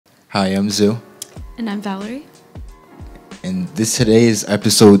Hi, I'm Zoo, And I'm Valerie. and today is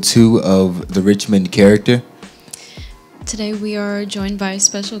episode 2 of the Richmond character. Today we are joined by a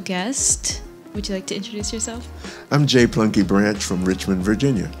special guest. Would you like to introduce yourself? I'm J. Plunky Branch from Richmond,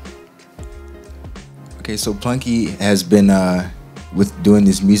 Virginia. Okay, so Plunky has been with doing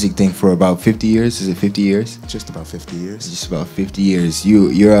this music thing for about 50 years. Is it 50 years? Just about 50 years. Just about 50 years.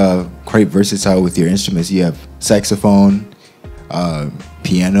 You're quite versatile with your instruments. You have saxophone,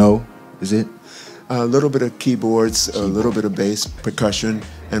 piano, is it? A little bit of keyboards, a little bit of bass, percussion,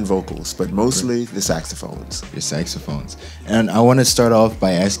 and vocals, but mostly the saxophones. Your saxophones. And I want to start off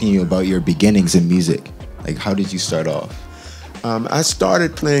by asking you about your beginnings in music. Like, how did you start off? I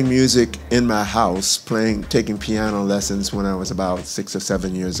started playing music in my house, taking piano lessons when I was about 6 or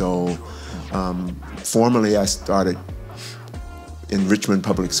 7 years old. Formally, I started in Richmond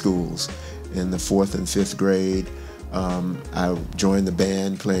public schools in the 4th and 5th grade. I joined the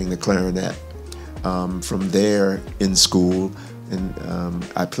band playing the clarinet. From there in school, and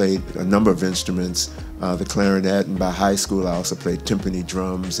I played a number of instruments, the clarinet, and by high school I also played timpani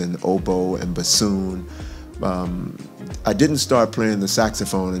drums and oboe and bassoon. I didn't start playing the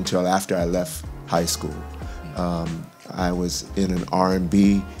saxophone until after I left high school. I was in an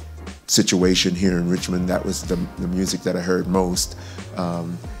R&B situation here in Richmond. That was the music that I heard most.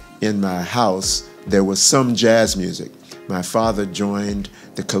 In my house, there was some jazz music. My father joined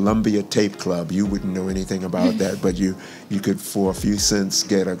the Columbia Tape Club. You wouldn't know anything about that, but you could, for a few cents,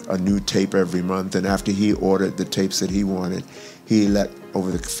 get a new tape every month. And after he ordered the tapes that he wanted, he over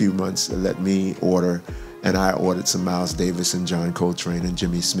the few months, let me order. And I ordered some Miles Davis and John Coltrane and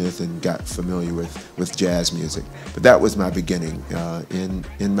Jimmy Smith and got familiar with jazz music. But that was my beginning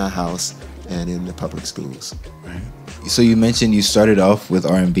in my house and in the public schools. Right. So you mentioned you started off with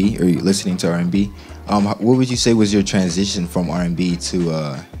R&B, or you listening to R&B. What would you say was your transition from R&B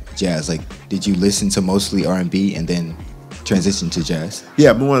to jazz? Like, did you listen to mostly R&B and then transition to jazz?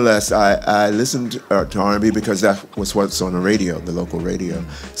 Yeah, more or less. I listened to R&B because that was what's on the radio, the local radio.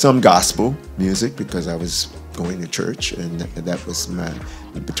 Some gospel music because I was going to church, and that was my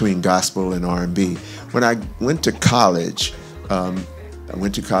between gospel and R&B. When I went to college, I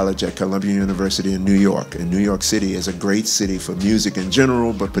went to college at Columbia University in New York, and New York City is a great city for music in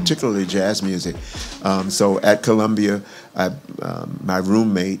general, but particularly jazz music. So at Columbia, my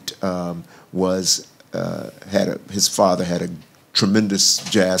roommate his father had a tremendous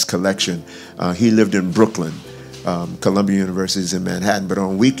jazz collection. He lived in Brooklyn. Columbia University is in Manhattan, but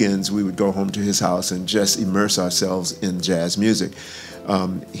on weekends we would go home to his house and just immerse ourselves in jazz music.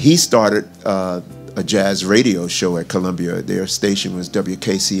 He started a jazz radio show at Columbia. Their station was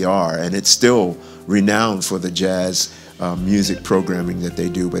WKCR, and it's still renowned for the jazz music programming that they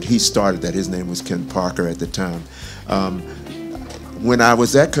do, but he started that. His name was Ken Parker at the time. When I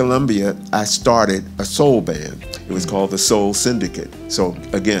was at Columbia, I started a soul band. It was called the Soul Syndicate. So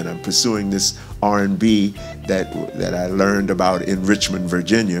again, I'm pursuing this R&B that I learned about in Richmond,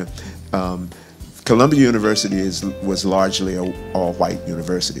 Virginia. Columbia University was largely an all-white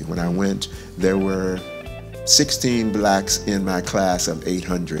university. When I went, there were 16 blacks in my class of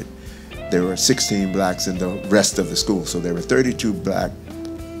 800. There were 16 blacks in the rest of the school. So there were 32 black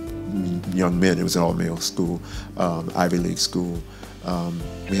young men. It was an all-male school, Ivy League school.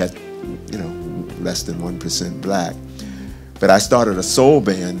 We had, less than 1% black. But I started a soul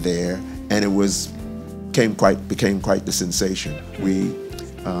band there, and it became quite the sensation. We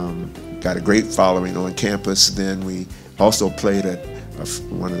got a great following on campus. Then we also played at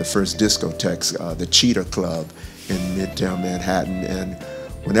one of the first discotheques, the Cheetah Club in Midtown Manhattan. And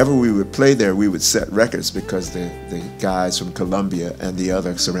whenever we would play there, we would set records because the guys from Columbia and the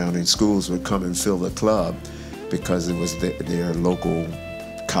other surrounding schools would come and fill the club because it was their local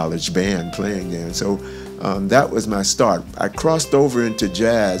college band playing there. And so that was my start. I crossed over into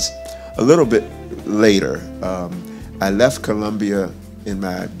jazz a little bit later. I left Columbia in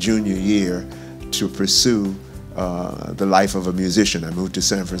my junior year to pursue the life of a musician. I moved to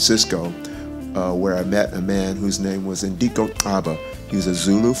San Francisco where I met a man whose name was Ndiko Aba. He was a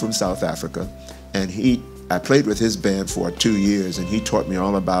Zulu from South Africa, and I played with his band for 2 years, and he taught me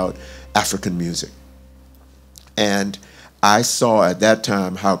all about African music. And I saw at that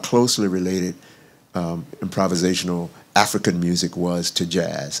time how closely related improvisational African music was to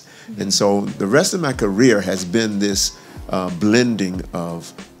jazz. And so the rest of my career has been this blending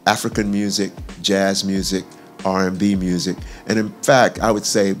of African music, jazz music, R&B music, and in fact, I would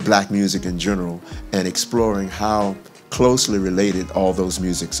say black music in general, and exploring how closely related all those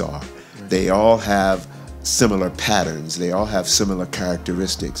musics are. They all have similar patterns. They all have similar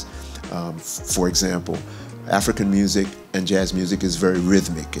characteristics. For example, African music and jazz music is very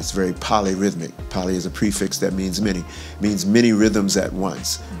rhythmic. It's very polyrhythmic. Poly is a prefix that means many. It means many rhythms at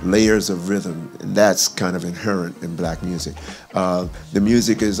once, layers of rhythm, and that's kind of inherent in black music. The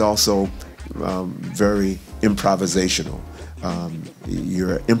music is also very improvisational.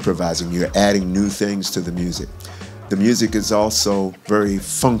 You're improvising, you're adding new things to the music. The music is also very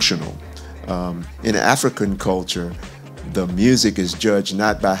functional. In African culture, the music is judged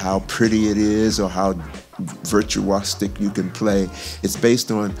not by how pretty it is or how virtuosic you can play. It's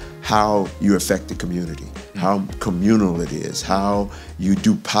based on how you affect the community, how communal it is, how you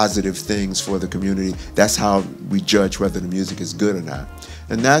do positive things for the community. That's how we judge whether the music is good or not.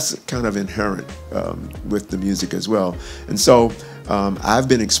 And that's kind of inherent with the music as well. And so I've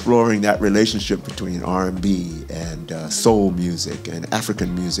been exploring that relationship between R&B and soul music and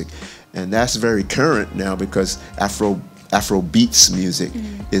African music. And that's very current now because Afro beats music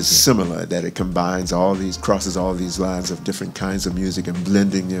is similar, that it combines crosses all these lines of different kinds of music and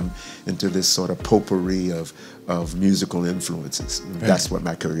blending them into this sort of potpourri of musical influences. Right. That's what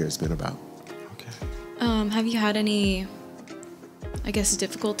my career has been about. Okay. Have you had any, I guess,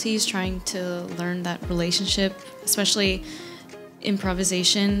 difficulties trying to learn that relationship, especially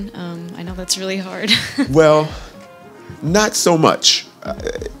improvisation? I know that's really hard. Well, not so much.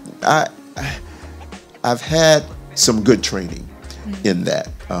 I've had some good training in that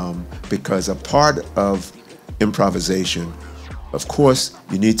because a part of improvisation, of course,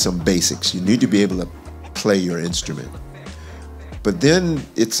 you need some basics. You need to be able to play your instrument. But then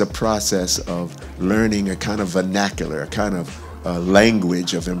it's a process of learning a kind of vernacular, a kind of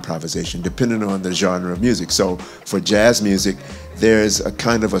language of improvisation, depending on the genre of music. So for jazz music, there's a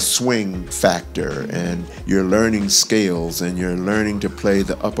kind of a swing factor, and you're learning scales, and you're learning to play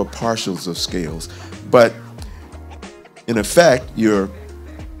the upper partials of scales. But in effect, you're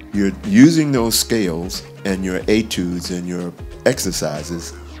using those scales and your etudes and your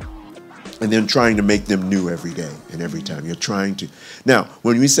exercises, and then trying to make them new every day and every time. You're trying to. Now,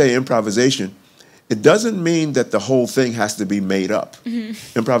 when we say improvisation, it doesn't mean that the whole thing has to be made up.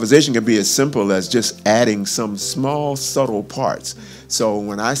 Improvisation can be as simple as just adding some small, subtle parts. So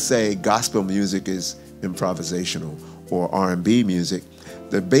when I say gospel music is improvisational or R&B music,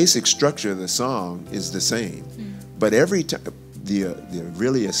 the basic structure of the song is the same. But every time, the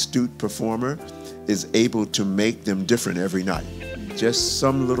really astute performer is able to make them different every night. Just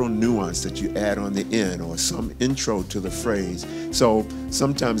some little nuance that you add on the end or some intro to the phrase. So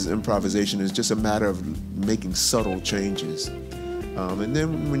sometimes improvisation is just a matter of making subtle changes. And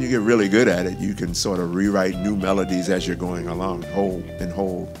then when you get really good at it, you can sort of rewrite new melodies as you're going along.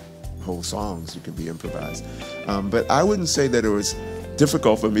 Whole songs you can be improvised. But I wouldn't say that it was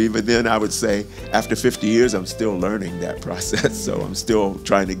difficult for me, but then I would say after 50 years, I'm still learning that process. So I'm still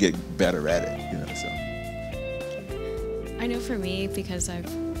trying to get better at it, so. I know for me, because I've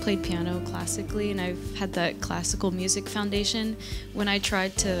played piano classically and I've had that classical music foundation, when I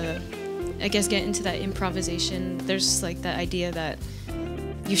tried to, I guess, get into that improvisation, there's like that idea that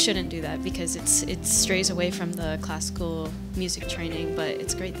you shouldn't do that because it strays away from the classical music training, but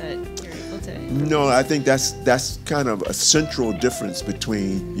it's great that you're able to improvise. No, I think that's kind of a central difference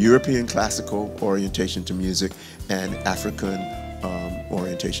between European classical orientation to music and African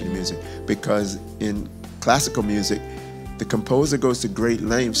orientation to music, because in classical music, the composer goes to great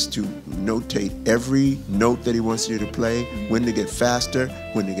lengths to notate every note that he wants you to play, when to get faster,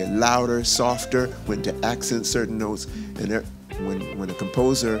 when to get louder, softer, when to accent certain notes. And when a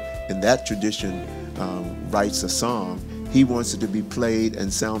composer in that tradition writes a song, he wants it to be played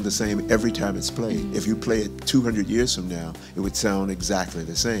and sound the same every time it's played. If you play it 200 years from now, it would sound exactly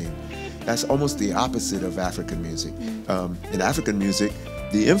the same. That's almost the opposite of African music. In African music,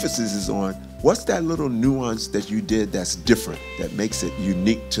 the emphasis is on what's that little nuance that you did that's different, that makes it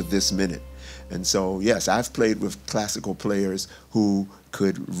unique to this minute. And so, yes, I've played with classical players who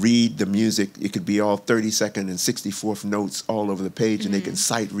could read the music. It could be all 32nd and 64th notes all over the page, and they can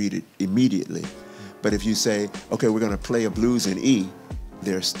sight read it immediately. But if you say, okay, we're going to play a blues in E,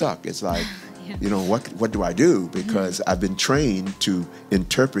 they're stuck. It's like, what do I do? Because I've been trained to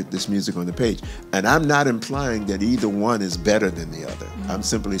interpret this music on the page. And I'm not implying that either one is better than the other. I'm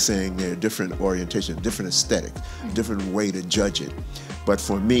simply saying they're different orientation, different aesthetic, different way to judge it. But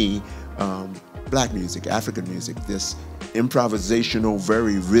for me, black music, African music, this improvisational,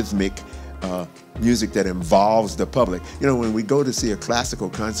 very rhythmic music that involves the public. When we go to see a classical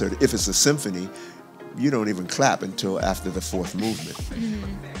concert, if it's a symphony, you don't even clap until after the fourth movement.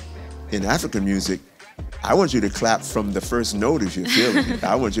 In African music, I want you to clap from the first note if you're feeling it.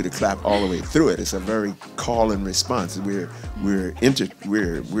 I want you to clap all the way through it. It's a very call and response. We're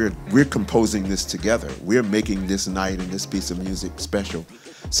composing this together. We're making this night and this piece of music special.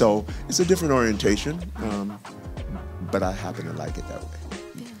 So it's a different orientation, but I happen to like it that way.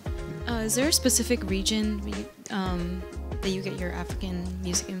 Yeah. Is there a specific region that you get your African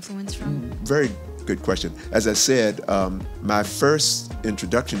music influence from? Very good question. As I said, my first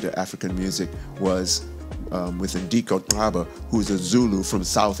introduction to African music was with Ndiko Traba, who's a Zulu from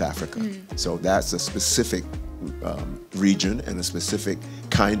South Africa. So that's a specific region and a specific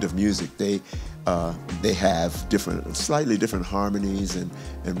kind of music. They have slightly different harmonies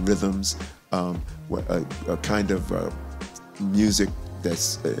and rhythms. A kind of music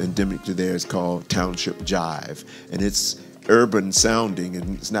that's endemic to there is called township jive, and it's urban sounding,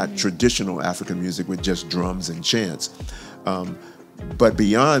 and it's not traditional African music with just drums and chants. But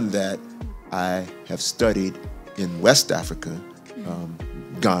beyond that, I have studied in West Africa,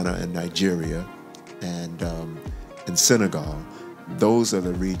 Ghana and Nigeria, and in Senegal. Those are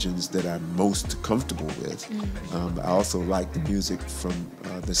the regions that I'm most comfortable with. I also like the music from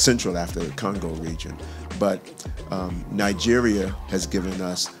the Central Africa, the Congo region. But Nigeria has given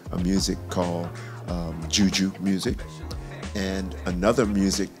us a music called Juju music, and another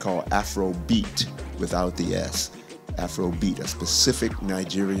music called Afrobeat without the S. Afrobeat, a specific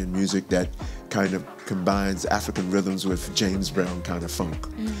Nigerian music that kind of combines African rhythms with James Brown kind of funk.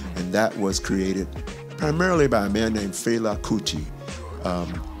 And that was created primarily by a man named Fela Kuti.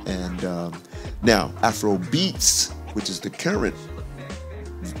 Now, Afrobeats, which is the current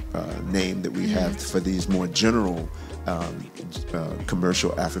name that we have for these more general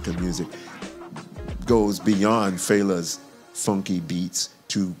commercial African music, goes beyond Fela's funky beats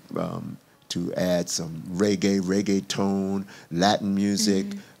to add some reggae tone, Latin music,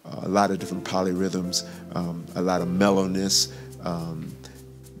 a lot of different polyrhythms, a lot of mellowness.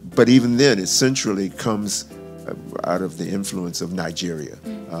 But even then, it centrally comes out of the influence of Nigeria.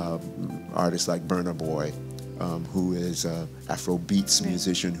 Artists like Burna Boy, who is an Afrobeats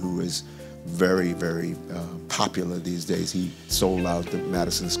musician who is very, very popular these days. He sold out the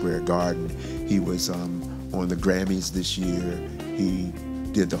Madison Square Garden. He was on the Grammys this year. He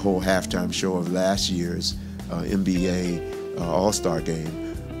did the whole halftime show of last year's NBA All-Star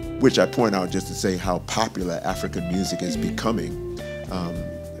game, which I point out just to say how popular African music is becoming.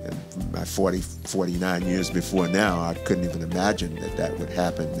 My 49 years before now, I couldn't even imagine that would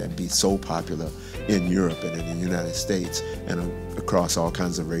happen and be so popular in Europe and in the United States and across all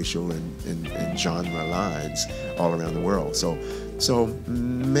kinds of racial and genre lines all around the world. So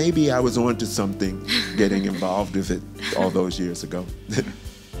maybe I was onto something getting involved with it all those years ago.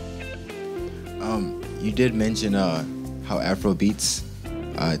 You did mention how Afrobeats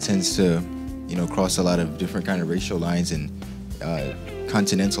tends to, cross a lot of different kind of racial lines and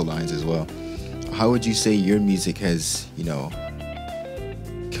continental lines as well. How would you say your music has,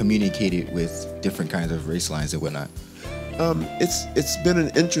 communicated with different kinds of race lines and whatnot? It's been an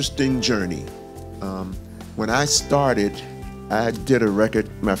interesting journey. When I started, I did a record.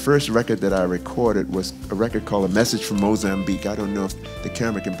 My first record that I recorded was a record called A Message from Mozambique. I don't know if the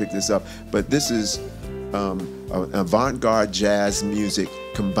camera can pick this up, but this is avant-garde jazz music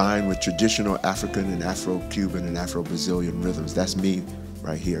combined with traditional African and Afro-Cuban and Afro-Brazilian rhythms. That's me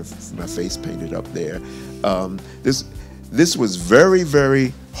right here, my face painted up there. This was very,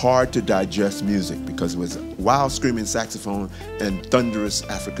 very hard to digest music because it was wild screaming saxophone and thunderous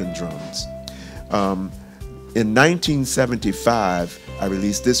African drums. In 1975, I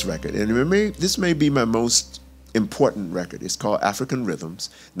released this record, and this may be my most important record. It's called African Rhythms,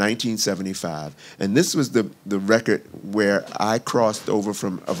 1975, and this was the record where I crossed over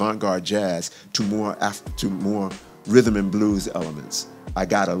from avant-garde jazz to more rhythm and blues elements. I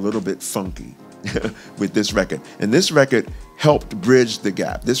got a little bit funky with this record, and this record helped bridge the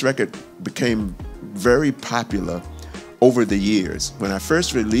gap. This record became very popular over the years. When I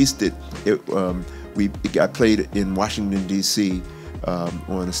first released it, it got played in Washington, D.C.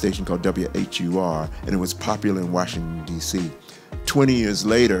 On a station called WHUR, and it was popular in Washington, D.C. 20 years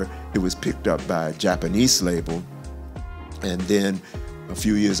later, it was picked up by a Japanese label, and then a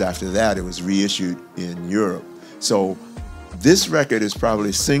few years after that, it was reissued in Europe. So this record is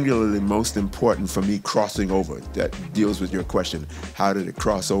probably singularly most important for me crossing over. That deals with your question. How did it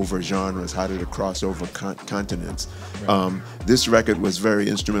cross over genres? How did it cross over continents? Right. This record was very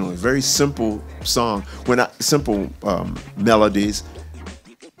instrumental. Very simple song. Simple melodies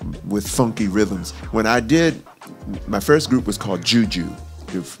with funky rhythms. When I did, my first group was called Juju.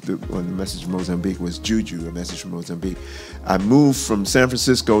 When the Message from Mozambique was Juju, A Message from Mozambique. I moved from San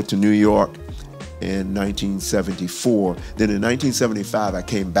Francisco to New York in 1974. Then in 1975, I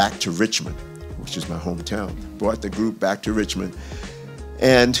came back to Richmond, which is my hometown, brought the group back to Richmond.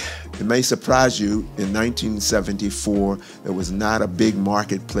 And it may surprise you, in 1974, there was not a big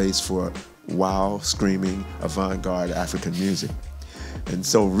marketplace for wild, screaming, avant-garde African music. And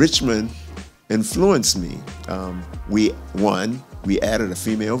so Richmond influenced me. We added a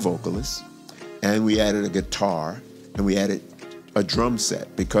female vocalist, and we added a guitar, and we added a drum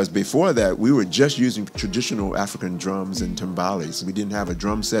set, because before that we were just using traditional African drums and timbales. We didn't have a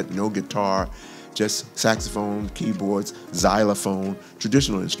drum set, no guitar, just saxophone, keyboards, xylophone,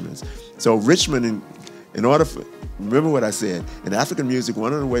 traditional instruments. So Richmond, in order for, remember what I said, in African music,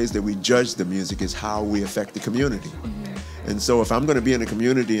 one of the ways that we judge the music is how we affect the community. And so if I'm going to be in a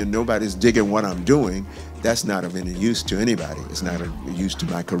community and nobody's digging what I'm doing, that's not of any use to anybody. It's not a use to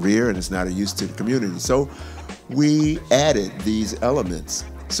my career, and it's not a use to the community. So we added these elements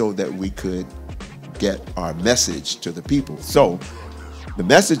so that we could get our message to the people. So the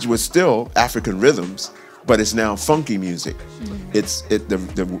message was still African rhythms, but it's now funky music.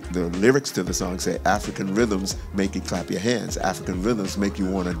 The lyrics to the song say, African rhythms make you clap your hands. African rhythms make you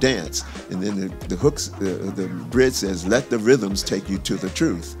want to dance. And then the hooks, the bridge says, let the rhythms take you to the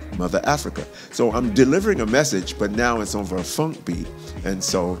truth, Mother Africa. So I'm delivering a message, but now it's over a funk beat. And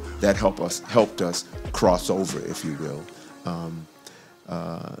so that helped us cross over, if you will.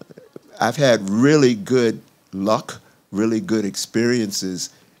 I've had really good luck, really good experiences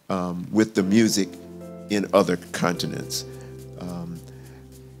with the music in other continents.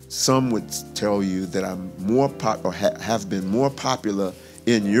 Some would tell you that I'm have been more popular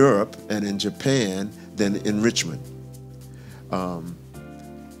in Europe and in Japan than in Richmond.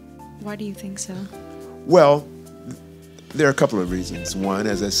 Why do you think so? Well, there are a couple of reasons. One,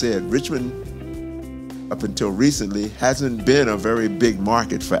 as I said, Richmond, up until recently, hasn't been a very big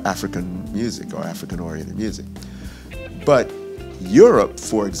market for African music or African-oriented music. But Europe,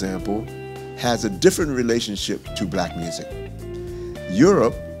 for example, has a different relationship to black music.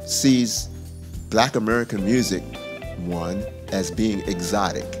 Europe sees black American music, one, as being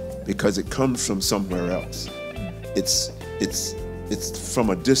exotic because it comes from somewhere else. It's from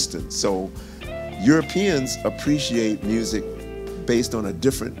a distance. So Europeans appreciate music based on a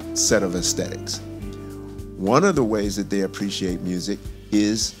different set of aesthetics. One of the ways that they appreciate music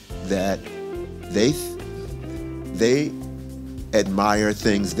is that they admire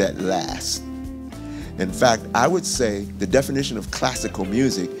things that last. In fact, I would say the definition of classical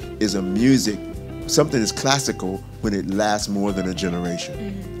music is something is classical when it lasts more than a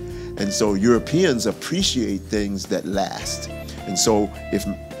generation. And so Europeans appreciate things that last. And so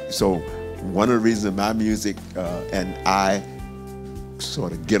one of the reasons that my music and I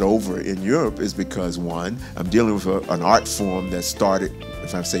sort of get over in Europe is because, one, I'm dealing with an art form that started,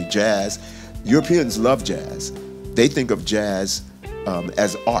 if I say jazz, Europeans love jazz. They think of jazz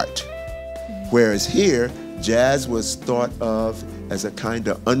as art. Whereas here, jazz was thought of as a kind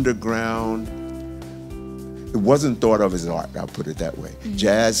of underground, it wasn't thought of as art, I'll put it that way.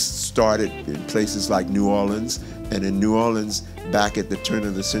 Jazz started in places like New Orleans, and in New Orleans, back at the turn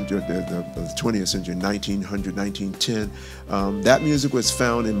of the century, the 20th century, 1900, 1910, that music was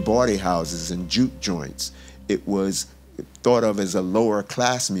found in bawdy houses and juke joints. It was thought of as a lower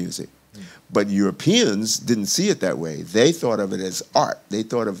class music. But Europeans didn't see it that way. They thought of it as art. They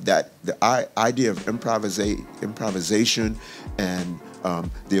thought of that, the idea of improvisation and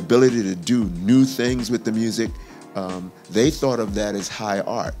the ability to do new things with the music. They thought of that as high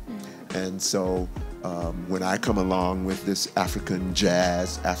art. And so when I come along with this African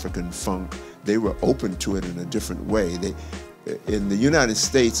jazz, African funk, they were open to it in a different way. In the United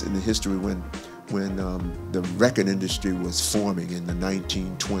States, in the history when the record industry was forming in the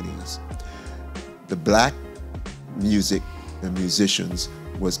 1920s, the black music and musicians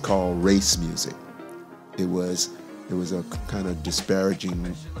was called race music. It was a kind of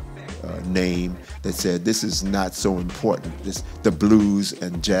disparaging name that said this is not so important. The blues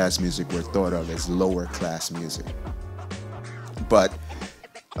and jazz music were thought of as lower class music. But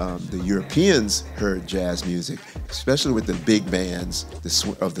the Europeans heard jazz music, especially with the big bands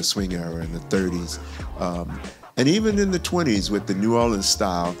of the swing era in the 30s. And even in the 20s with the New Orleans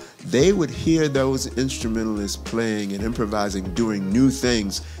style, they would hear those instrumentalists playing and improvising, doing new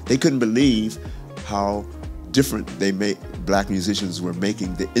things. They couldn't believe how different black musicians were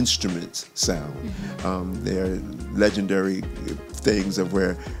making the instruments sound. There are legendary things of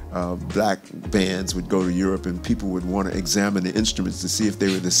where black bands would go to Europe and people would want to examine the instruments to see if they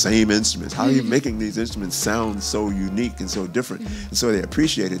were the same instruments. How are you making these instruments sound so unique and so different? And so they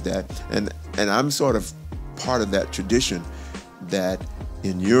appreciated that. And I'm sort of part of that tradition that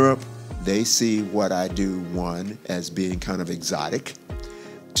in Europe, They see what I do, one, as being kind of exotic,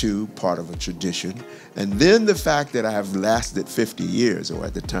 two, part of a tradition, and then the fact that I have lasted 50 years, or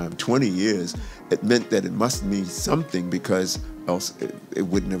at the time 20 years, it meant that it must mean something, because else it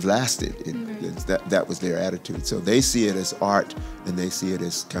wouldn't have lasted. That was their attitude. So they see it as art, and they see it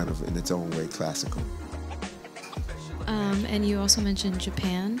as kind of in its own way classical. And you also mentioned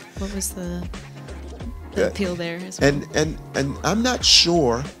Japan. What was the appeal there as well? And I'm not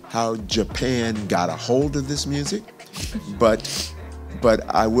sure how Japan got a hold of this music, but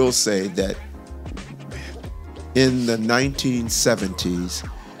I will say that in the 1970s,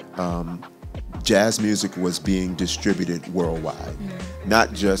 jazz music was being distributed worldwide.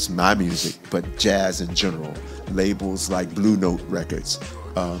 Not just my music, but jazz in general. Labels like Blue Note Records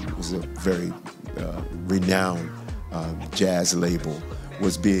was a very renowned jazz label,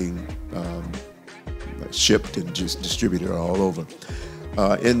 was being shipped and just distributed all over.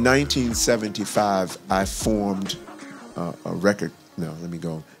 In 1975, I formed a record. No, let me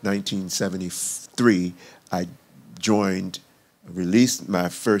go. 1973, I released my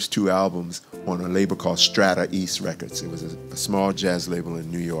first two albums on a label called Strata East Records. It was a small jazz label in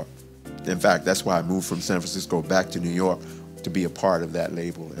New York. In fact, that's why I moved from San Francisco back to New York, to be a part of that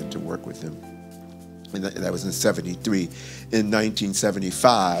label and to work with them. And that was in 73. In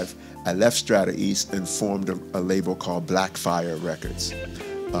 1975, I left Strata East and formed a label called Blackfire Records.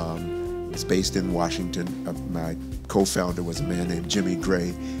 It's based in Washington. My co-founder was a man named Jimmy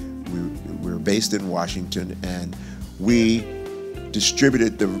Gray. We were based in Washington, and we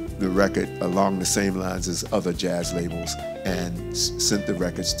distributed the record along the same lines as other jazz labels, and sent the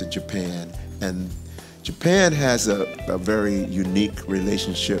records to Japan. And Japan has a very unique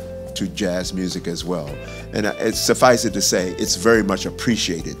relationship to jazz music as well. And it suffice it to say, it's very much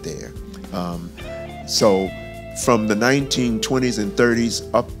appreciated there. So from the 1920s and 30s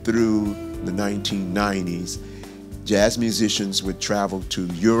up through the 1990s, jazz musicians would travel to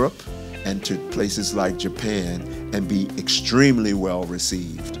Europe and to places like Japan and be extremely well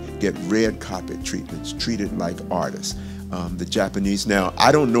received, get red carpet treatments, treated like artists. The Japanese, now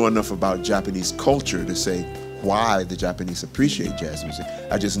I don't know enough about Japanese culture to say why the Japanese appreciate jazz music.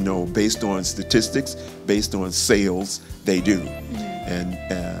 I just know, based on statistics, based on sales, they do. And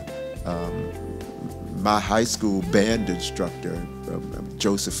my high school band instructor,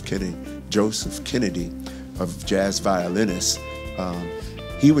 Joseph Kennedy, of jazz violinist,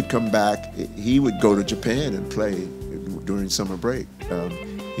 he would come back. He would go to Japan and play during summer break.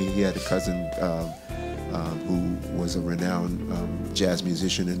 He had a cousin who was a renowned jazz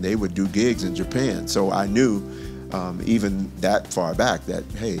musician, and they would do gigs in Japan. So I knew, even that far back, that,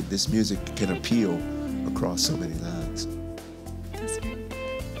 hey, this music can appeal across so many lines. That's great.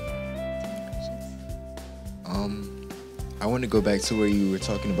 I want to go back to where you were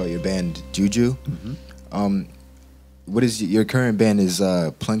talking about your band, Juju. What is your current band? Is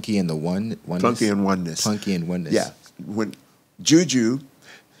Plunky and the Oneness? Plunky and Oneness. Plunky and Oneness. Yeah. When Juju,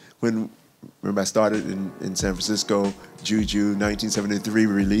 remember I started in San Francisco, Juju, 1973,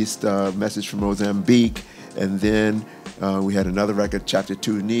 we released Message from Mozambique, and then we had another record, Chapter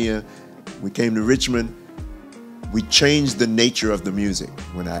 2, Nia. We came to Richmond. We changed the nature of the music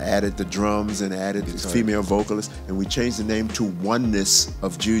when I added the drums and added the female vocalist, and we changed the name to Oneness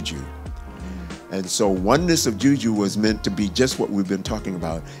of Juju. And so Oneness of Juju was meant to be just what we've been talking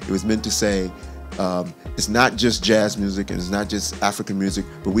about. It was meant to say, it's not just jazz music and it's not just African music,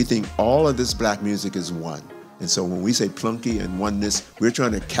 but we think all of this black music is one. And so when we say Plunky and Oneness, we're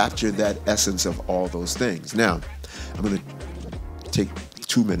trying to capture that essence of all those things. Now, I'm going to take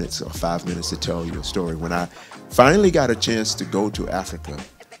 2 minutes or 5 minutes to tell you a story. When I finally got a chance to go to Africa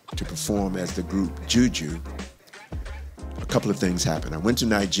to perform as the group Juju, a couple of things happened. I went to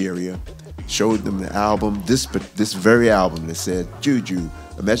Nigeria, showed them the album, this very album that said, Juju,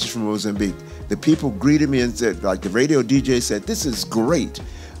 A Message from Mozambique. The people greeted me and said, like the radio DJ said, this is great.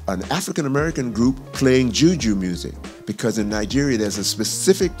 An African-American group playing Juju music, because in Nigeria there's a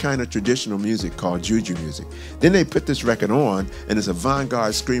specific kind of traditional music called Juju music. Then they put this record on, and it's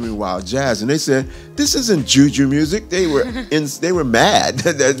avant-garde screaming wild jazz, and they said, this isn't Juju music. They were mad.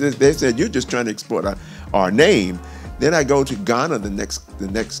 They said, you're just trying to exploit our name. Then I go to Ghana, the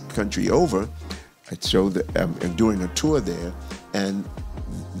next country over. I show I'm doing a tour there, and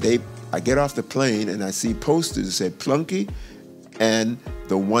I get off the plane and I see posters that say Plunky and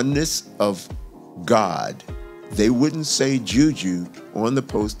the Oneness of God. They wouldn't say Juju on the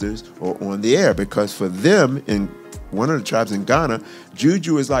posters or on the air, because for them, in one of the tribes in Ghana,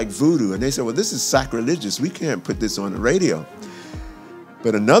 Juju is like voodoo, and they said, well, this is sacrilegious. We can't put this on the radio.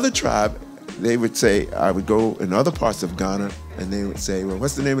 But another tribe they would say, I would go in other parts of Ghana, and they would say, well,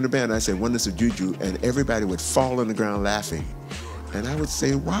 what's the name of the band? I said, Oneness of Juju, and everybody would fall on the ground laughing. And I would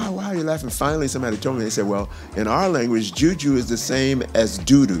say, why are you laughing? Finally, somebody told me, they said, well, in our language, Juju is the same as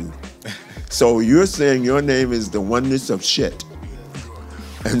doo-doo. So you're saying your name is the oneness of shit.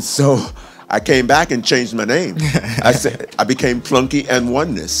 And so I came back and changed my name. I said, I became Plunky and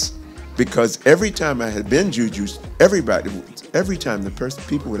Oneness. Because every time I had been Juju, every time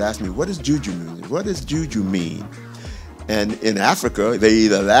people would ask me, what does Juju mean? What does Juju mean? And in Africa, they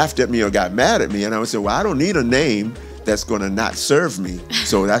either laughed at me or got mad at me. And I would say, well, I don't need a name that's going to not serve me.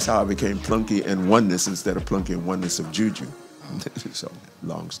 So that's how I became Plunky and Oneness instead of Plunky and Oneness of Juju. So,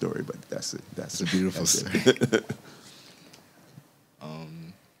 long story, but that's it. That's a beautiful story. Do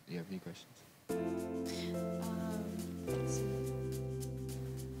you have any questions?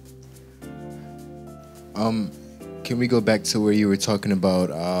 Can we go back to where you were talking about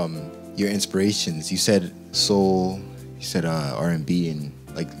your inspirations? You said soul, you said R&B, and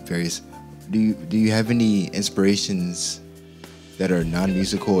like various. Do you have any inspirations that are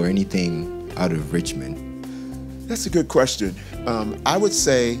non-musical or anything out of Richmond? That's a good question. I would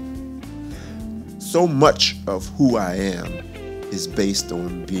say so much of who I am is based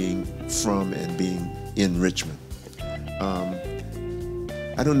on being from and being in Richmond.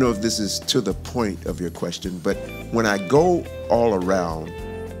 I don't know if this is to the point of your question, but when I go all around,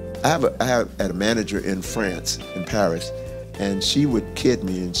 I had a manager in France, in Paris, and she would kid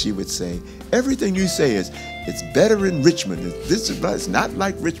me and she would say, everything you say is, it's better in Richmond. It's not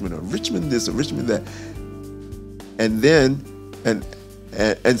like Richmond, or Richmond this, or Richmond that. And then,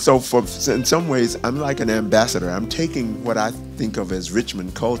 and so in some ways, I'm like an ambassador. I'm taking what I think of as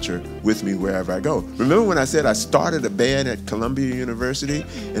Richmond culture with me wherever I go. Remember when I said I started a band at Columbia University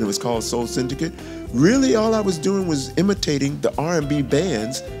and it was called Soul Syndicate? Really, all I was doing was imitating the R&B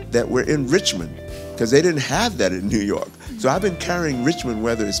bands that were in Richmond, because they didn't have that in New York. So I've been carrying Richmond,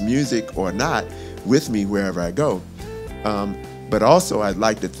 whether it's music or not, with me wherever I go. But also, I'd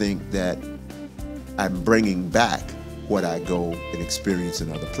like to think that I'm bringing back what I go and experience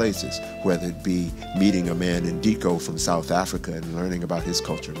in other places, whether it be meeting a man in Deco from South Africa and learning about his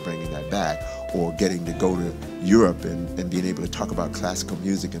culture and bringing that back, or getting to go to Europe and being able to talk about classical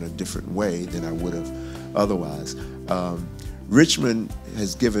music in a different way than I would have otherwise. Richmond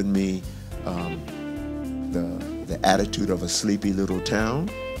has given me the attitude of a sleepy little town,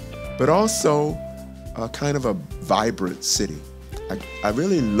 but also a kind of a vibrant city. I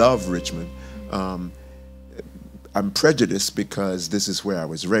really love Richmond. I'm prejudiced because this is where I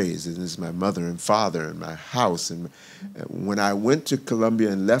was raised, and this is my mother and father and my house. And when I went to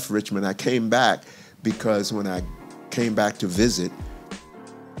Columbia and left Richmond, I came back because when I came back to visit,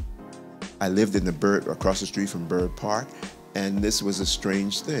 I lived in across the street from Bird Park, and this was a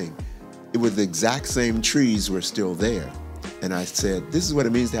strange thing. It was the exact same trees were still there. And I said, this is what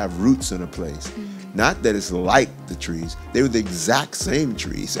it means to have roots in a place. Not that it's like the trees. They were the exact same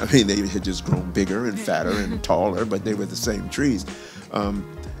trees. I mean, they had just grown bigger and fatter and taller, but they were the same trees.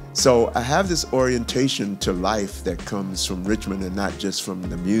 So I have this orientation to life that comes from Richmond, and not just from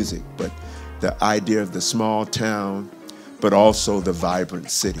the music, but the idea of the small town, but also the vibrant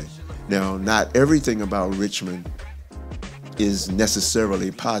city. Now, not everything about Richmond is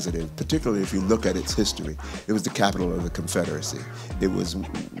necessarily positive, particularly if you look at its history. It was the capital of the Confederacy. It was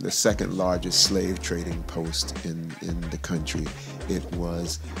the second largest slave trading post in the country. It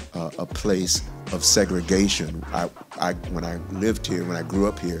was a place of segregation. When I lived here, when I grew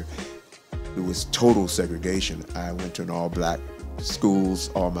up here, it was total segregation. I went to an all-black schools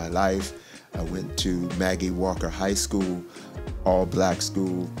all my life. I went to Maggie Walker High School, all-black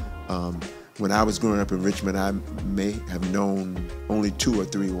school. When I was growing up in Richmond, I may have known only 2 or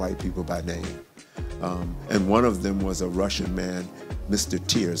 3 white people by name. And one of them was a Russian man, Mr.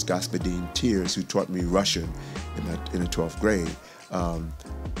 Tears, Господин Tears, who taught me Russian in the 12th grade.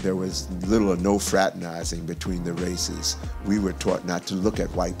 There was little or no fraternizing between the races. We were taught not to look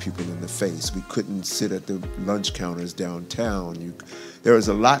at white people in the face. We couldn't sit at the lunch counters downtown. There was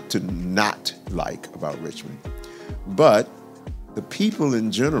a lot to not like about Richmond. But the people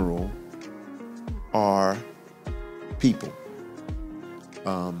in general are people.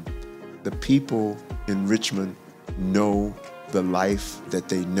 The people in Richmond know the life that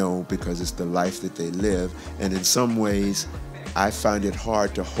they know because it's the life that they live, and in some ways I find it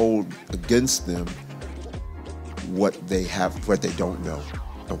hard to hold against them what they don't know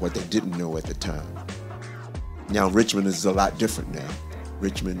or what they didn't know at the time. Now Richmond is a lot different now.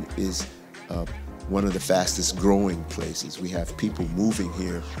 Richmond is one of the fastest growing places. We have people moving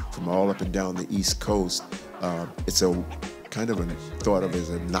here from all up and down the East Coast. It's a kind of thought of as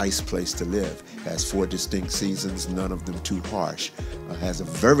a nice place to live. Has 4 distinct seasons, none of them too harsh. Has a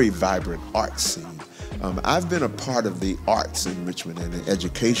very vibrant art scene. I've been a part of the arts in Richmond and the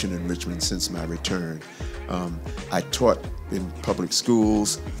education in Richmond since my return. I taught in public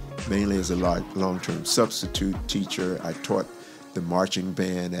schools, mainly as a long-term substitute teacher. I taught the marching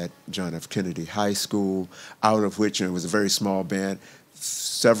band at John F. Kennedy High School, out of which, and it was a very small band,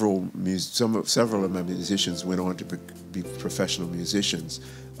 several of my musicians went on to be professional musicians.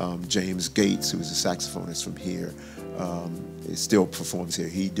 James Gates, who is a saxophonist from here, still performs here.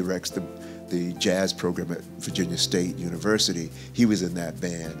 He directs the jazz program at Virginia State University. He was in that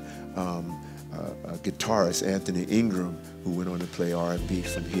band. A guitarist, Anthony Ingram, who went on to play R&B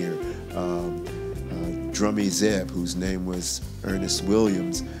from here. Drummy Zeb, whose name was Ernest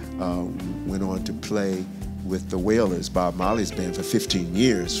Williams, went on to play with the Wailers, Bob Marley's band, for 15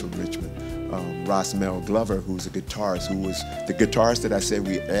 years from Richmond. Ross Mel Glover, who's a guitarist, who was the guitarist that I said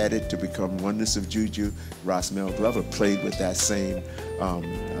we added to become Oneness of Juju. Ross Mel Glover played with that same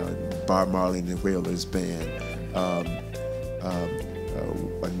Bob Marley and the Wailers band.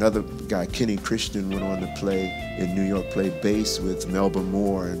 Another guy, Kenny Christian, went on to play in New York, played bass with Melba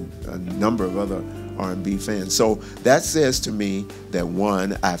Moore and a number of other R&B fans. So that says to me that,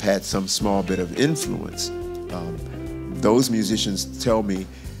 one, I've had some small bit of influence. Those musicians tell me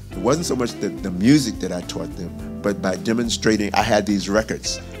it wasn't so much the music that I taught them, but by demonstrating, I had these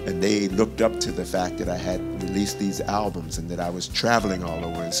records, and they looked up to the fact that I had released these albums and that I was traveling all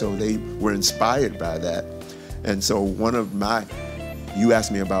over, and so they were inspired by that. And so one of my, you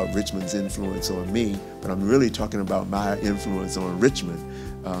asked me about Richmond's influence on me, but I'm really talking about my influence on Richmond,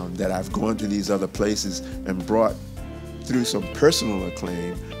 that I've gone to these other places and brought, through some personal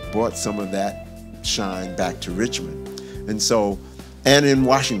acclaim, brought some of that shine back to Richmond. And so, and in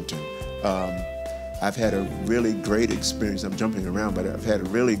Washington, I've had a really great experience. I'm jumping around, but I've had a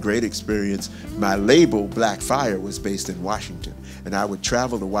really great experience. My label, Black Fire, was based in Washington, and I would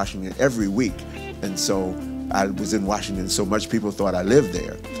travel to Washington every week. And so I was in Washington so much people thought I lived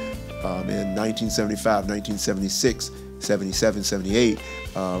there. In 1975, 1976, 77, 78,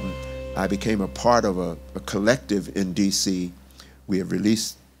 I became a part of a collective in DC. We have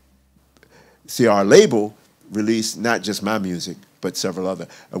released, our label released not just my music, but several other.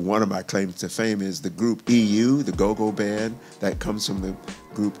 One of my claims to fame is the group EU, the go-go band, that comes from the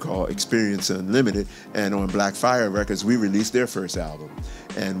group called Experience Unlimited. And on Black Fire Records, we released their first album.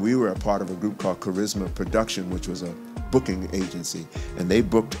 And we were a part of a group called Charisma Production, which was a booking agency. And they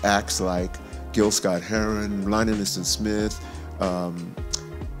booked acts like Gil Scott-Heron, Lonnie Liston Smith,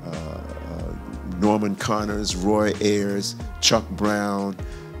 Norman Connors, Roy Ayers, Chuck Brown,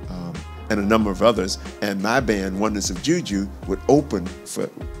 and a number of others. And my band, Oneness of Juju, would open for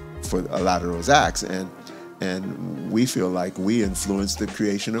a lot of those acts. And we feel like we influenced the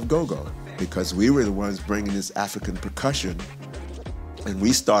creation of go-go, because we were the ones bringing this African percussion, and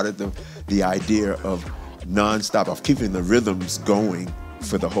we started the idea of nonstop, of keeping the rhythms going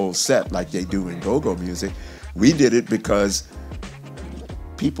for the whole set like they do in go-go music. We did it because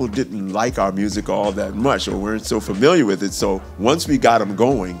people didn't like our music all that much or weren't so familiar with it. So once we got them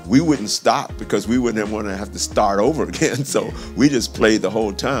going, we wouldn't stop, because we wouldn't want to have to start over again. So we just played the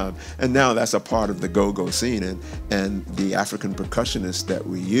whole time. And now that's a part of the go-go scene. And the African percussionists that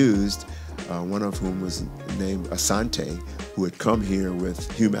we used, one of whom was named Asante, who had come here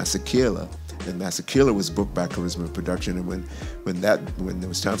with Hugh Masekela. And Masekela was booked by Charisma Production, and when there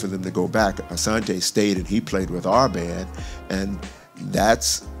was time for them to go back, Asante stayed and he played with our band, and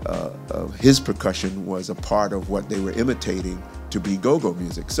that's his percussion was a part of what they were imitating to be go-go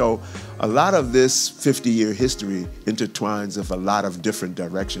music. So a lot of this 50-year history intertwines of a lot of different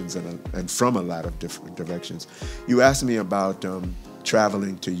directions and from a lot of different directions. You asked me about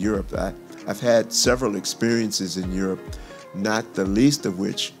traveling to Europe. I've had several experiences in Europe, not the least of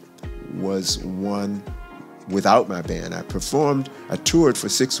which was one without my band. I toured for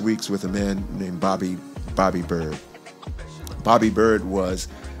 6 weeks with a man named Bobby Bird. Bobby Bird was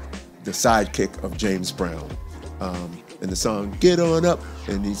the sidekick of James Brown. In the song, "Get On Up,"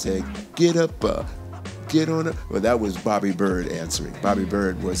 and he said, "Get up, get on up." Well, that was Bobby Bird answering. Bobby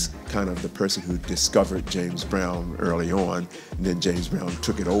Bird was kind of the person who discovered James Brown early on, and then James Brown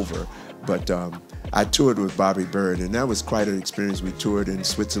took it over. But I toured with Bobby Bird, and that was quite an experience. We toured in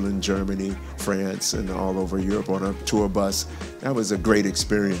Switzerland, Germany, France, and all over Europe on a tour bus. That was a great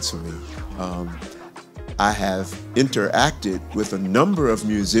experience for me. I have interacted with a number of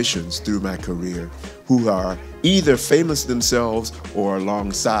musicians through my career who are either famous themselves or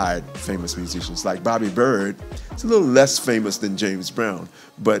alongside famous musicians. Like Bobby Bird, it's a little less famous than James Brown,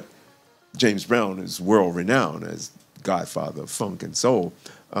 but James Brown is world-renowned, as godfather of funk and soul.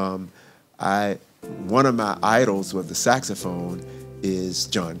 One of my idols with the saxophone is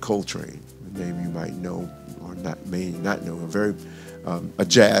John Coltrane. A name you might know or may not know. A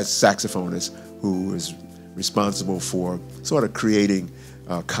jazz saxophonist who is responsible for sort of creating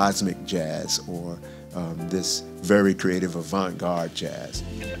cosmic jazz, or this very creative avant-garde jazz.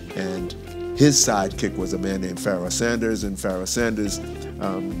 And his sidekick was a man named Pharoah Sanders, and Pharoah Sanders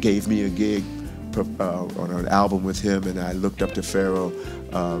gave me a gig on an album with him, and I looked up to Pharoah.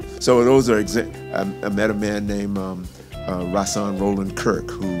 So those are I met a man named Rahsaan Roland Kirk,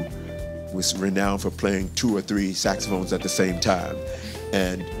 who was renowned for playing 2 or 3 saxophones at the same time.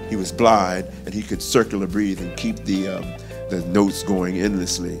 And he was blind, and he could circular breathe and keep the notes going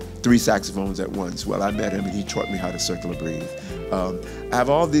endlessly, 3 saxophones at once. Well, I met him, and he taught me how to circular breathe. I have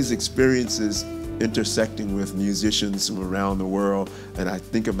all these experiences intersecting with musicians from around the world, and I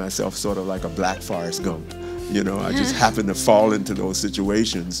think of myself sort of like a black Forrest Gump. You know, I just happened to fall into those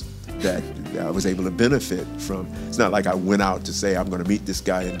situations that I was able to benefit from. It's not like I went out to say, I'm going to meet this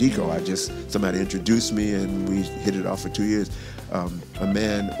guy in Deco. Somebody introduced me, and we hit it off for 2 years. A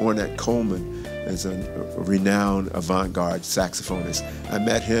man, Ornette Coleman, is a renowned avant-garde saxophonist. I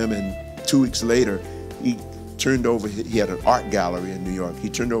met him, and 2 weeks later, he had an art gallery in New York. He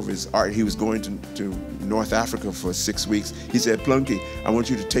turned over his art. He was going to North Africa for 6 weeks. He said, "Plunky, I want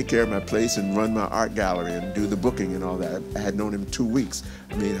you to take care of my place and run my art gallery and do the booking and all that." I had known him 2 weeks.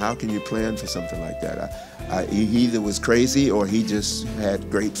 I mean, how can you plan for something like that? He either was crazy, or he just had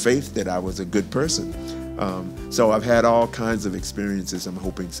great faith that I was a good person. So I've had all kinds of experiences. I'm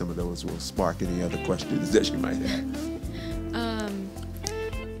hoping some of those will spark any other questions that you might have.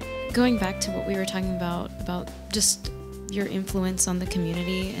 Going back to what we were talking about just your influence on the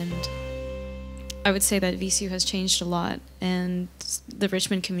community, and I would say that VCU has changed a lot, and the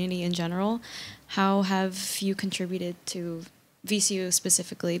Richmond community in general. How have you contributed to VCU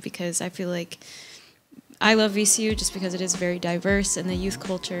specifically? Because I feel like I love VCU just because it is very diverse, and the youth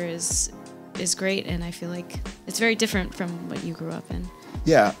culture is great, and I feel like it's very different from what you grew up in.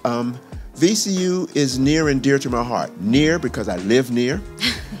 Yeah, VCU is near and dear to my heart. Near because I live near.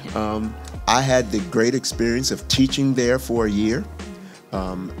 I had the great experience of teaching there for a year.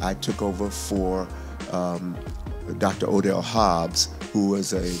 I took over for Dr. Odell Hobbs, who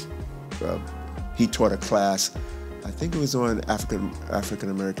was he taught a class, I think it was on African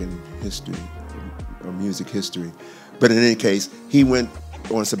American history or music history. But in any case, he went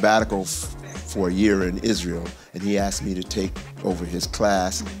on sabbatical for a year in Israel, and he asked me to take over his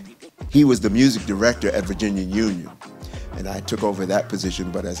class. He was the music director at Virginia Union, and I took over that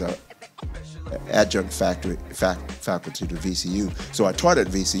position, but as an adjunct faculty to VCU. So I taught at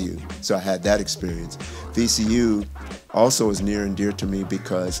VCU, so I had that experience. VCU also is near and dear to me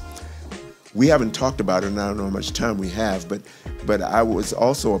because we haven't talked about it, and I don't know how much time we have, but I was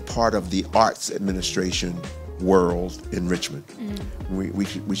also a part of the arts administration world in Richmond.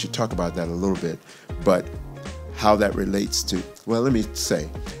 We should talk about that a little bit, but how that relates to, well, let me say,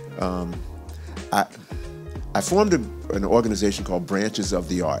 I formed an organization called Branches of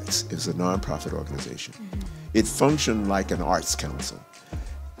the Arts. It was a nonprofit organization. It functioned like an arts council.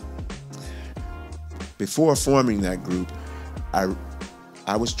 Before forming that group,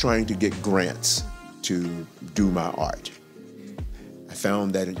 I was trying to get grants to do my art. I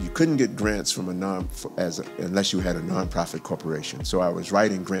found that you couldn't get grants from unless you had a nonprofit corporation. So I was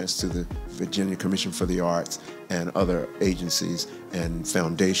writing grants to the Virginia Commission for the Arts and other agencies and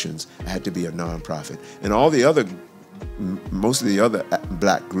foundations. I had to be a nonprofit. And most of the other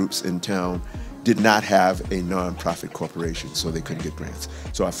black groups in town did not have a nonprofit corporation, so they couldn't get grants.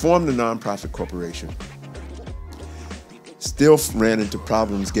 So I formed a nonprofit corporation. Still ran into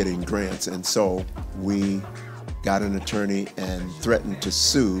problems getting grants, and so we got an attorney and threatened to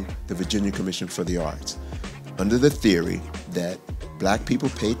sue the Virginia Commission for the Arts under the theory that black people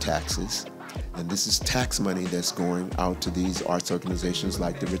pay taxes, and this is tax money that's going out to these arts organizations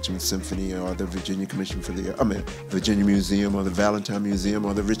like the Richmond Symphony or the Virginia Commission for the, Virginia Museum or the Valentine Museum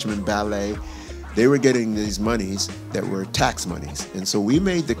or the Richmond Ballet. They were getting these monies that were tax monies, and so we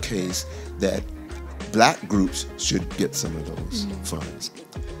made the case that black groups should get some of those funds.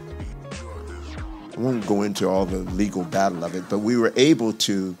 I won't go into all the legal battle of it, but we were able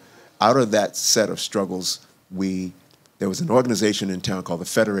to, out of that set of struggles, there was an organization in town called the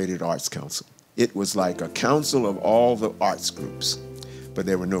Federated Arts Council. It was like a council of all the arts groups, but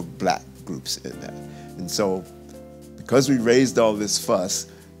there were no black groups in that. And so, because we raised all this fuss,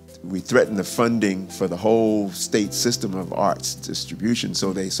 we threatened the funding for the whole state system of arts distribution,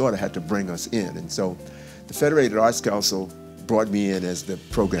 so they sort of had to bring us in. And so the Federated Arts Council brought me in as the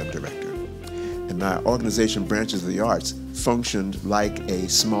program director. And my organization, Branches of the Arts, functioned like a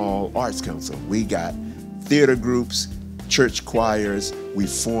small arts council. We got theater groups, church choirs. We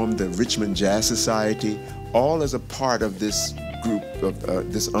formed the Richmond Jazz Society, all as a part of this group,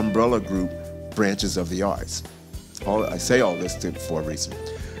 of this umbrella group, Branches of the Arts. I say all this for a reason.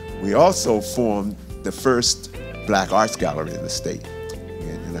 We also formed the first Black Arts Gallery in the state,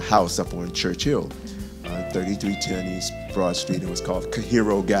 in a house up on Church Hill, 3310 East Broad Street. It was called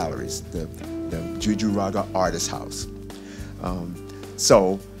Kahiro Galleries, the Juju Raga Artist House.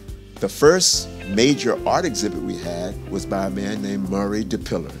 So the first major art exhibit we had was by a man named Murray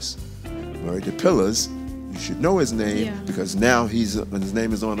DePillars. Murray DePillars, you should know his name because now his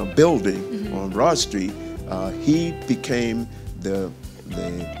name is on a building on Broad Street. He became the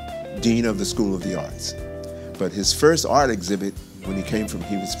dean of the School of the Arts. But his first art exhibit when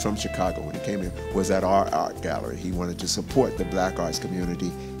he was from Chicago, when he came here, was at our art gallery. He wanted to support the Black arts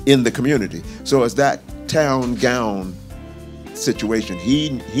community in the community. So as that town gown situation,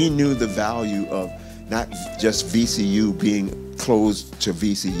 he knew the value of not just VCU being closed to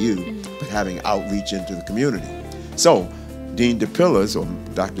VCU, but having outreach into the community. So Dean DePillars, or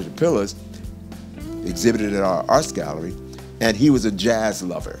Dr. DePillars, exhibited at our arts gallery, and he was a jazz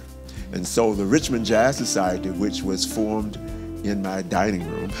lover. And so the Richmond Jazz Society, which was formed in my dining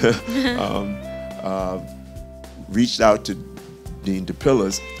room, reached out to Dean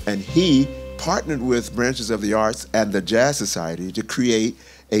DePillars, and he partnered with Branches of the Arts and the Jazz Society to create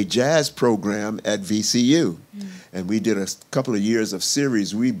a jazz program at VCU. And we did a couple of years of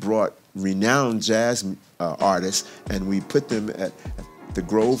series. We brought renowned jazz artists, and we put them at the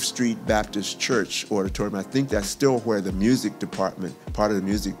Grove Street Baptist Church auditorium. I think that's still where the music department, part of the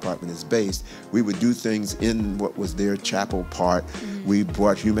music department, is based. We would do things in what was their chapel part. We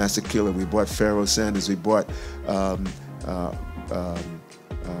brought Hugh Masekela, we brought Pharoah Sanders, we brought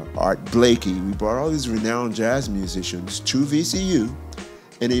Art Blakey. We brought all these renowned jazz musicians to VCU,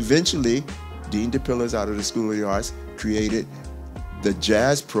 and eventually Dean DePillars out of the School of the Arts created the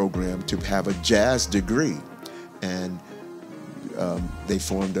jazz program to have a jazz degree. And they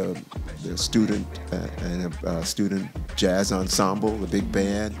formed a student and a student jazz ensemble, a big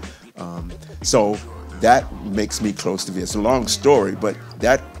band. So that makes me close to VCU. It's a long story, but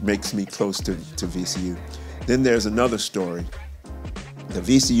that makes me close to VCU. Then there's another story. The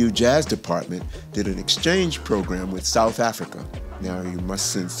VCU Jazz Department did an exchange program with South Africa. Now you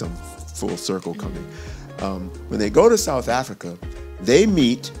must sense some full circle coming. When they go to South Africa, they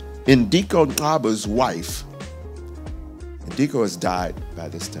meet Ndiko Nqaba's wife. Ndiko has died by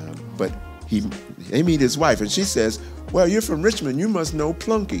this time, but they meet his wife, and she says, "Well, you're from Richmond, you must know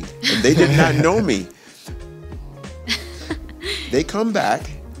PLUNKY." And they did not know me. They come back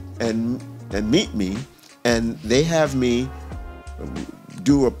and meet me, and they have me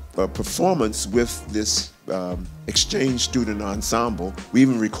do a performance with this exchange student ensemble. We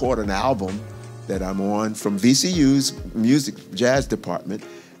even record an album that I'm on from VCU's music jazz department,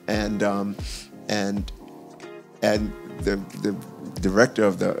 and the director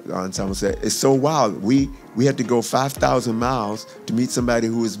of the ensemble said, "It's so wild. We had to go 5,000 miles to meet somebody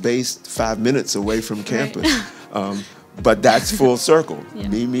who was based 5 minutes away from campus." Right. But that's full circle. Yeah.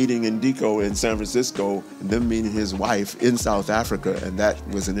 Me meeting Ndiko in San Francisco, and them meeting his wife in South Africa, and that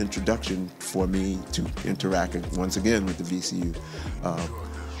was an introduction for me to interacting once again with the VCU.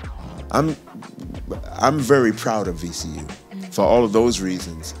 I'm very proud of VCU for all of those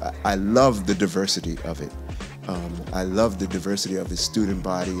reasons. I love the diversity of it. I love the diversity of its student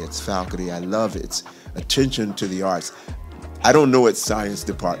body, its faculty. I love its attention to the arts. I don't know its science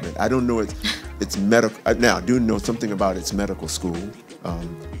department. I don't know its medical. Now, I do know something about its medical school.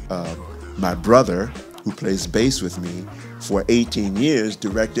 My brother, who plays bass with me for 18 years,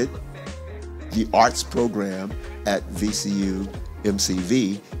 directed the arts program at VCU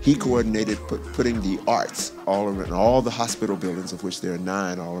MCV. He coordinated putting the arts all around all the hospital buildings, of which there are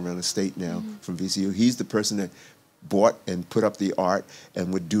 9 all around the state now from VCU. He's the person that bought and put up the art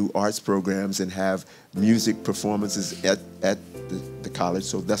and would do arts programs and have music performances at the college.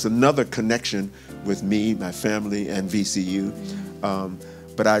 So that's another connection with me, my family, and VCU.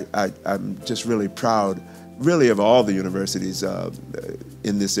 But I'm just really proud, really, of all the universities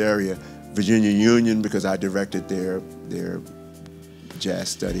in this area. Virginia Union, because I directed their jazz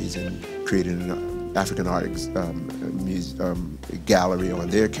studies and created an African art gallery on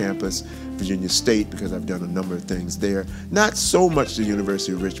their campus. Virginia State, because I've done a number of things there. Not so much the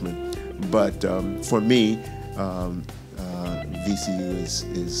University of Richmond, but for me, VCU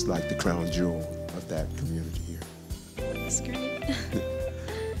is like the crown jewel of that community here. That's great.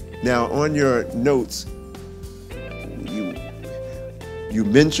 Now, on your notes, you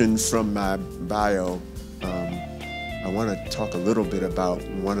mentioned from my bio, I want to talk a little bit about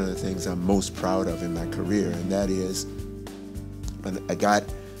one of the things I'm most proud of in my career, and that is I got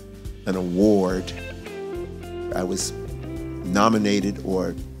an award. I was nominated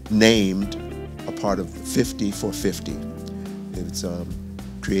or named a part of 50 for 50. It's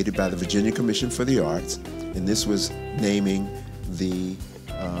created by the Virginia Commission for the Arts, and this was naming the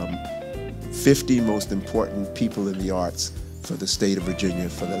 50 most important people in the arts for the state of Virginia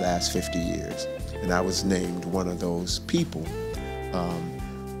for the last 50 years. And I was named one of those people.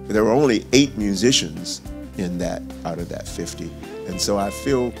 There were only 8 musicians in that, out of that 50. And so I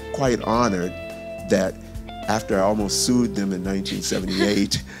feel quite honored that after I almost sued them in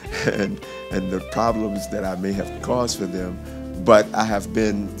 1978 and the problems that I may have caused for them, but I have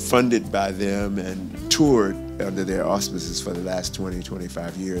been funded by them and toured under their auspices for the last 20,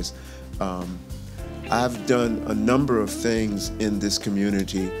 25 years. I've done a number of things in this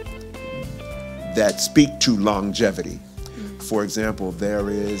community that speak to longevity. For example, there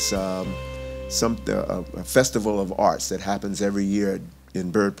is a festival of arts that happens every year in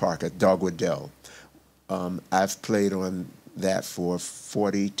Bird Park at Dogwood Dell. I've played on that for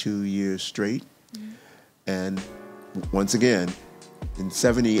 42 years straight. And once again, in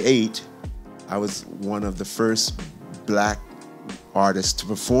 '78, I was one of the first black artists to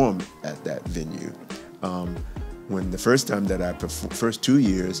perform at that venue. When the first time that I performed, first 2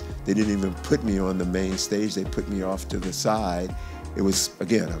 years, they didn't even put me on the main stage. They put me off to the side. It was,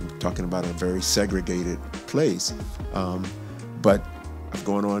 again, I'm talking about a very segregated place. But I've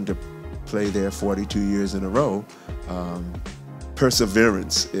gone on to play there 42 years in a row.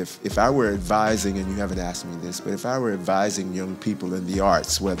 Perseverance. If I were advising, and you haven't asked me this, but if I were advising young people in the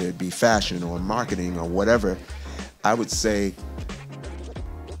arts, whether it be fashion or marketing or whatever, I would say,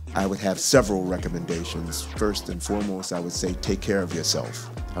 I would have several recommendations. First and foremost, I would say take care of yourself.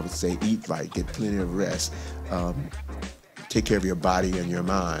 I would say eat right, get plenty of rest, take care of your body and your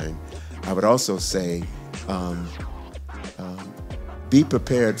mind. I would also say be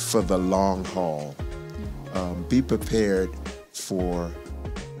prepared for the long haul. Be prepared for,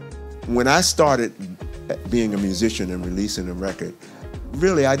 when I started being a musician and releasing a record,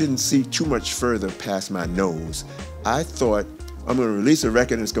 really I didn't see too much further past my nose. I thought, I'm going to release a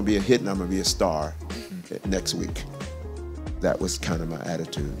record and it's going to be a hit and I'm going to be a star next week. That was kind of my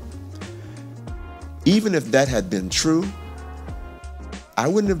attitude. Even if that had been true, I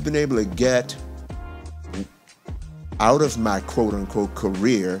wouldn't have been able to get out of my quote-unquote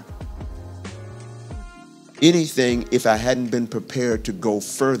career anything if I hadn't been prepared to go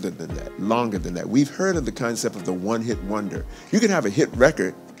further than that, longer than that. We've heard of the concept of the one-hit wonder. You can have a hit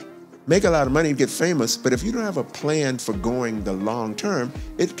record, make a lot of money and get famous, but if you don't have a plan for going the long term,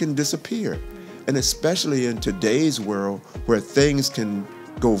 it can disappear. And especially in today's world where things can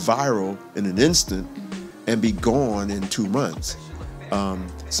go viral in an instant and be gone in 2 months.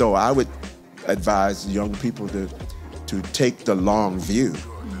 So I would advise young people to take the long view.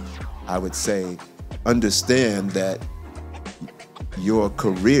 I would say, understand that your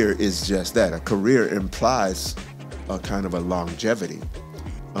career is just that. A career implies a kind of a longevity.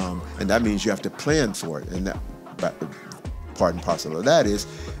 And that means you have to plan for it. And that, part and parcel of that is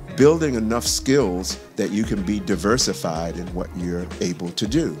building enough skills that you can be diversified in what you're able to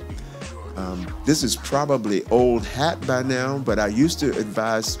do. This is probably old hat by now, but I used to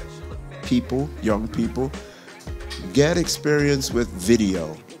advise people, young people, get experience with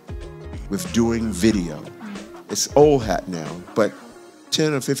video, with doing video. It's old hat now, but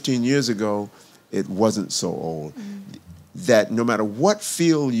 10 or 15 years ago, it wasn't so old. That no matter what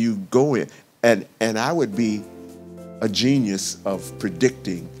field you go in, and I would be a genius of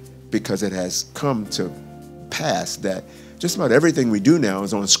predicting, because it has come to pass that just about everything we do now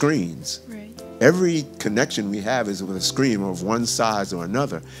is on screens. Right. Every connection we have is with a screen of one size or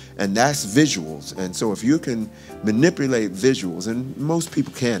another, and that's visuals. And so if you can manipulate visuals, and most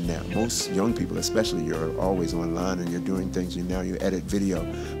people can now, most young people especially, you're always online and you're doing things, you edit video.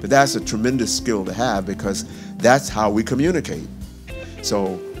 But that's a tremendous skill to have, because that's how we communicate.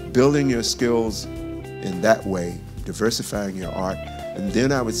 So building your skills in that way, diversifying your art, and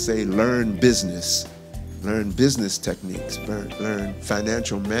then I would say learn business techniques, learn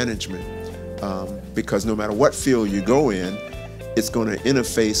financial management, because no matter what field you go in, it's going to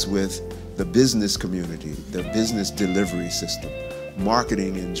interface with the business community, the business delivery system.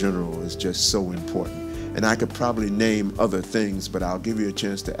 Marketing in general is just so important. And I could probably name other things, but I'll give you a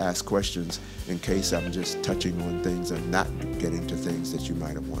chance to ask questions in case I'm just touching on things and not getting to things that you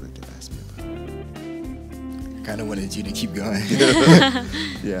might have wanted to ask me about. I kind of wanted you to keep going.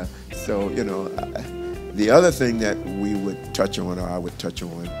 Yeah, so, the other thing that we would touch on, or I would touch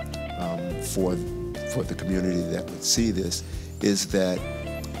on, for the community that would see this is that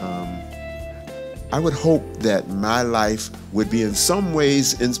I would hope that my life would be in some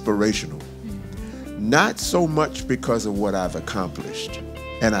ways inspirational. Not so much because of what I've accomplished,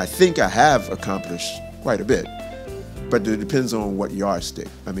 and I think I have accomplished quite a bit, but it depends on what yardstick.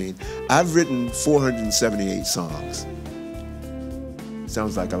 I mean, I've written 478 songs.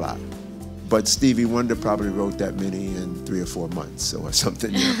 Sounds like a lot. But Stevie Wonder probably wrote that many in 3 or 4 months or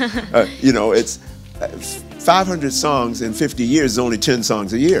something. You know, it's 500 songs in 50 years is only 10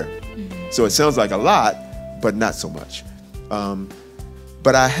 songs a year. So it sounds like a lot, but not so much.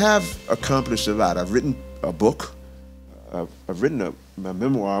 But I have accomplished a lot. I've written a book. I've written my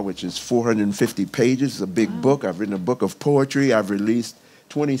memoir, which is 450 pages. It's a big book. I've written a book of poetry. I've released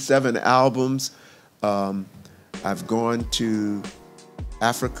 27 albums. I've gone to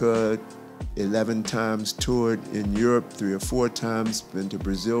Africa 11 times, toured in Europe 3 or 4 times, been to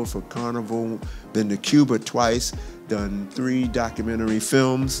Brazil for Carnival, been to Cuba twice, done 3 documentary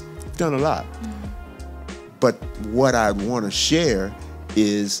films, done a lot. But what I want to share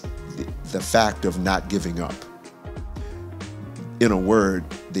is the fact of not giving up. In a word,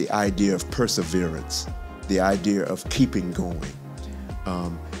 the idea of perseverance, the idea of keeping going.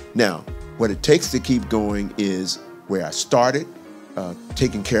 Now, what it takes to keep going is where I started,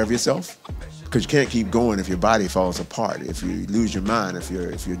 taking care of yourself, because you can't keep going if your body falls apart, if you lose your mind, if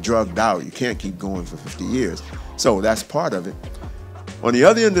you're drugged out, you can't keep going for 50 years. So that's part of it. On the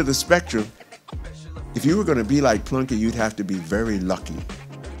other end of the spectrum, if you were going to be like Plunky, you'd have to be very lucky.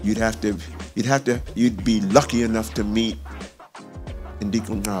 You'd be lucky enough to meet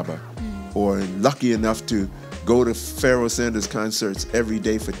Ndiko Naba, or lucky enough to go to Pharoah Sanders concerts every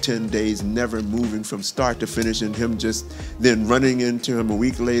day for 10 days, never moving from start to finish, and him just then running into him a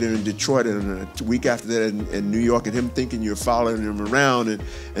week later in Detroit, and a week after that in New York, and him thinking you're following him around, and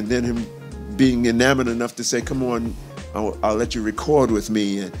then him being enamored enough to say, come on, I'll let you record with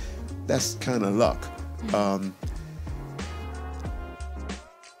me. And that's kind of luck. A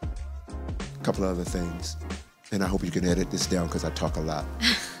couple of other things, and I hope you can edit this down because I talk a lot.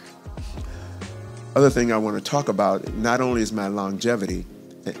 Other thing I want to talk about not only is my longevity,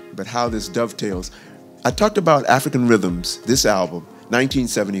 but how this dovetails. I talked about African Rhythms, this album,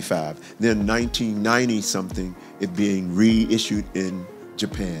 1975, then 1990-something, it being reissued in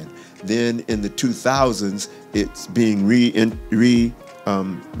Japan. Then in the 2000s, it's being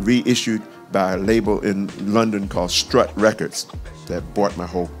reissued by a label in London called Strut Records that bought my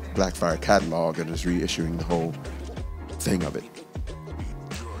whole Blackfire catalog and is reissuing the whole thing of it.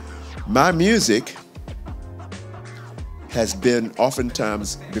 My music has been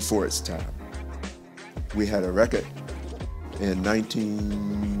oftentimes before its time. We had a record in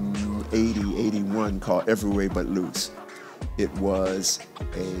 1980-81 called Every Way But Loose. It was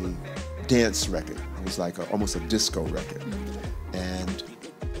a dance record. It was like almost a disco record. And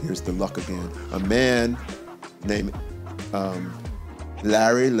here's the luck again. A man named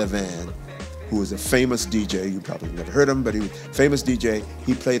Larry Levan, who was a famous DJ. You probably never heard of him, but he was a famous DJ.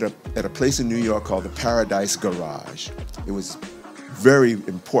 He played at a place in New York called the Paradise Garage. It was very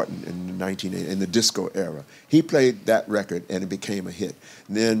important in the disco era. He played that record and it became a hit.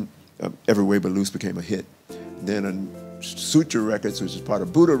 And then Every Way But Loose became a hit. Then Suture Records, which is part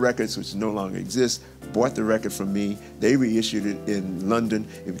of Buddha Records, which no longer exists, bought the record from me. They reissued it in London.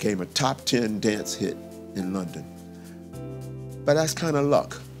 It became a top 10 dance hit in London. But that's kind of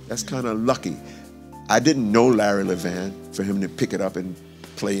luck. That's kind of lucky. I didn't know Larry Levan for him to pick it up and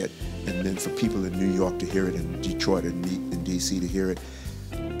play it, and then for people in New York to hear it, in Detroit and in DC to hear it.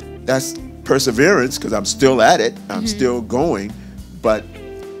 That's perseverance, because I'm still at it. I'm still going. But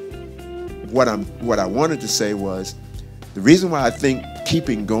what I wanted to say was, the reason why I think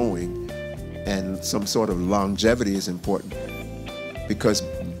keeping going and some sort of longevity is important, because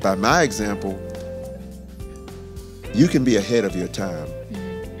by my example, you can be ahead of your time.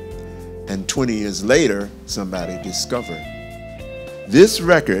 And 20 years later, somebody discovered this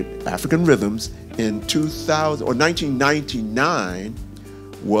record, African Rhythms, in 1999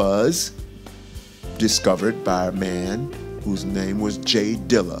 was discovered by a man whose name was Jay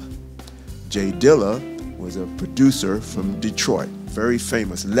Dilla. Jay Dilla was a producer from Detroit, very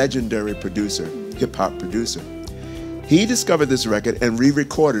famous, legendary producer, hip-hop producer. He discovered this record and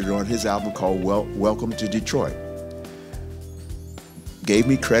re-recorded it on his album called Welcome to Detroit. Gave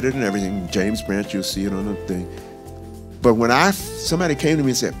me credit and everything. James Branch, you'll see it on the thing. But when somebody came to me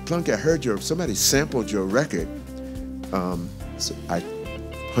and said, Plunky, I heard somebody sampled your record. So I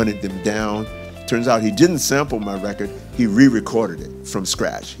hunted them down. Turns out he didn't sample my record. He re-recorded it from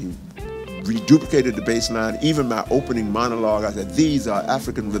scratch. He reduplicated the bass line. Even my opening monologue, I said, these are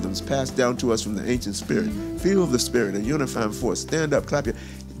African rhythms passed down to us from the ancient spirit. Feel the spirit, a unifying force. Stand up, clap your.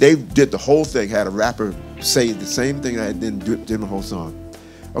 They did the whole thing, had a rapper say the same thing I did the whole song.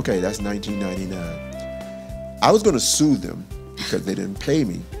 Okay, that's 1999. I was going to sue them because they didn't pay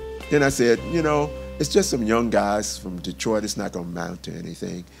me. Then I said, you know, it's just some young guys from Detroit. It's not going to amount to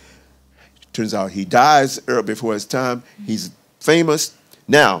anything. Turns out he dies early before his time. He's famous.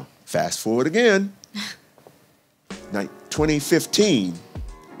 Now, fast forward again. 2015,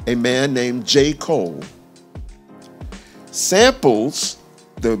 a man named J. Cole samples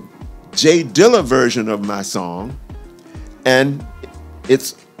the J Dilla version of my song, and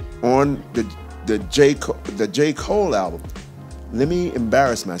it's on the J Cole album. Let me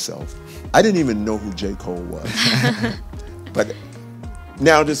embarrass myself. I didn't even know who J. Cole was. But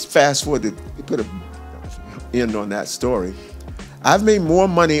now just fast forward to put an end on that story. I've made more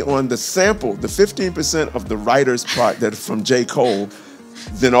money on the sample, the 15% of the writer's part that's from J. Cole,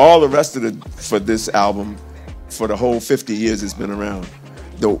 than all the rest of for this album for the whole 50 years it's been around.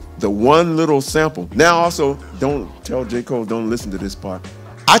 The one little sample. Now also, don't tell J. Cole, don't listen to this part.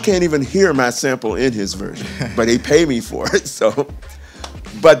 I can't even hear my sample in his version, but they pay me for it. So,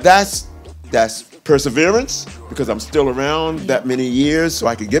 but that's perseverance, because I'm still around that many years so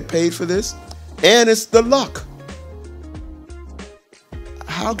I could get paid for this. And it's the luck.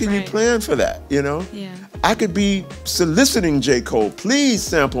 How can you plan for that, you know? Yeah. I could be soliciting J. Cole, please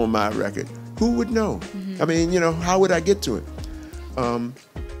sample my record. Who would know? I mean, you know, how would I get to it?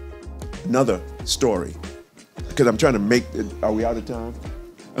 Another story, because I'm trying to make it, are we out of time?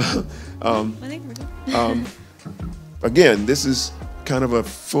 I think we're done. Again, this is kind of a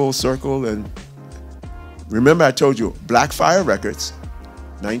full circle, and remember I told you, Blackfire Records,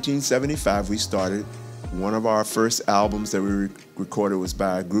 1975 we started. One of our first albums that we recorded was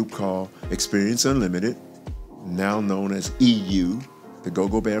by a group called Experience Unlimited, now known as EU, the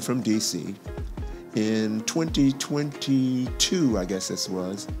go-go band from DC. In 2022, I guess this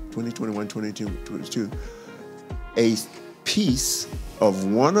was, 2021, 2022, a piece of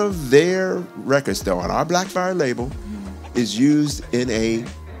one of their records, though, on our Blackfire label, is used in a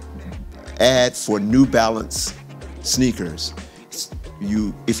ad for New Balance sneakers.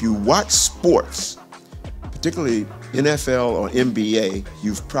 If you watch sports, particularly NFL or NBA,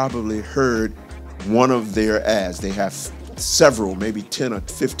 you've probably heard one of their ads. They have several, maybe 10 or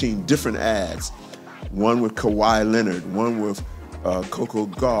 15 different ads. One with Kawhi Leonard, one with Coco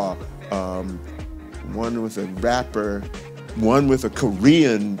Gauff, one with a rapper, one with a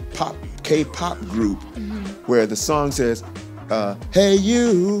Korean K-pop group, where the song says, hey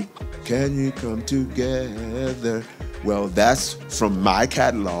you, can you come together? Well, that's from my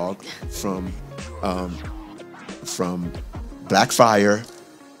catalog, from Blackfire,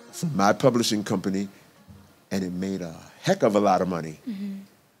 from my publishing company, and it made a heck of a lot of money.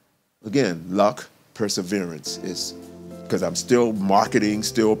 Again, luck, perseverance is, because I'm still marketing,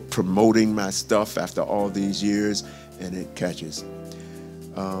 still promoting my stuff after all these years, and it catches.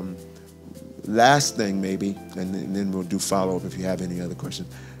 Last thing maybe, and then we'll do follow-up if you have any other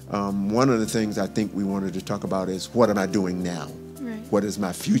questions. One of the things I think we wanted to talk about is, what am I doing now? What does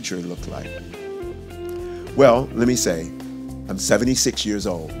my future look like? Well, let me say, I'm 76 years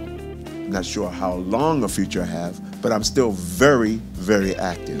old. I'm not sure how long a future I have, but I'm still very, very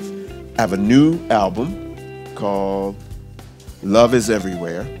active. I have a new album called Love is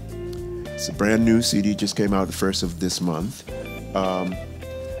Everywhere. It's a brand new CD, just came out the 1st of this month.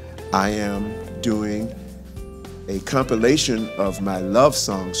 I am doing a compilation of my love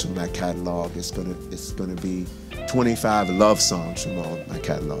songs from my catalog. It's gonna be 25 love songs from all my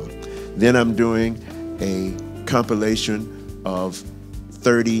catalog. Then I'm doing a compilation of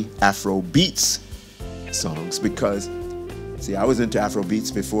 30 Afro beats songs, because see, I was into Afro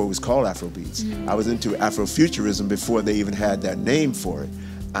beats before it was called Afro beats. I was into Afrofuturism before they even had that name for it.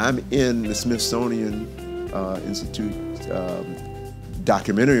 I'm in the Smithsonian Institute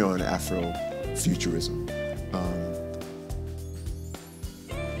documentary on Afrofuturism.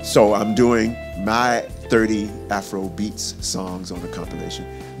 So I'm doing my 30 Afro beats songs on a compilation.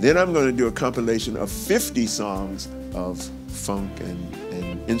 Then I'm going to do a compilation of 50 songs of funk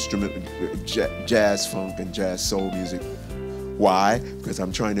and instrumental jazz funk and jazz soul music. Why? Because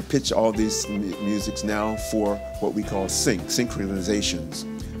I'm trying to pitch all these musics now for what we call synchronizations,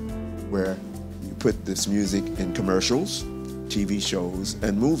 where you put this music in commercials, TV shows,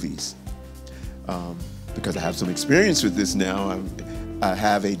 and movies. Because I have some experience with this now, I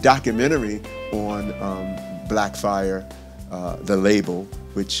have a documentary on Blackfire, the label,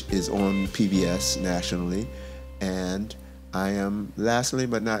 which is on PBS nationally, and I am, lastly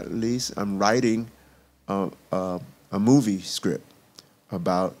but not least, I'm writing a movie script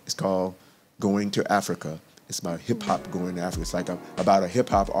it's called Going to Africa. It's about hip-hop going to Africa. It's like about a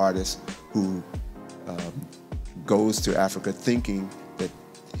hip-hop artist who goes to Africa thinking that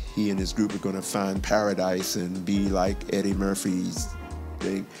he and his group are going to find paradise and be like Eddie Murphy's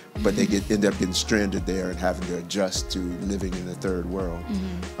thing, but they end up getting stranded there and having to adjust to living in the third world,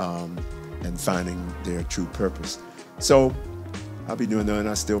 and finding their true purpose. So I'll be doing that, and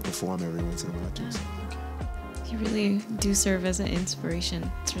I still perform every once in a while too. So. You really do serve as an inspiration.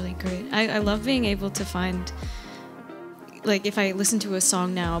 It's really great. I love being able to find, like, if I listen to a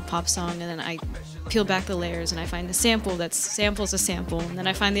song now, a pop song, and then I peel back the layers and I find the sample samples a sample, and then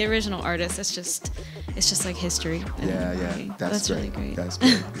I find the original artist. It's just like history. Yeah. That's really great. That's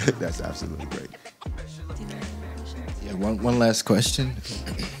great. That's absolutely great. Yeah, one last question.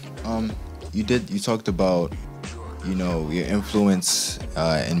 You talked about, you know, your influence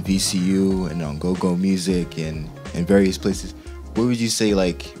in VCU and on go-go music and in various places. What would you say,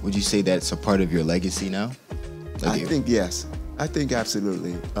 would you say that's a part of your legacy now? I think yes. I think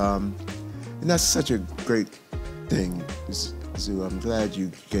absolutely. And that's such a great thing, Zoo. I'm glad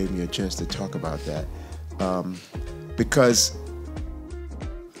you gave me a chance to talk about that. Because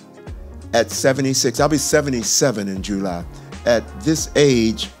at 76, I'll be 77 in July. At this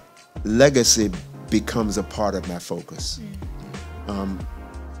age, legacy becomes a part of my focus.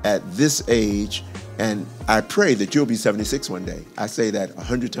 At this age, and I pray that you'll be 76 one day. I say that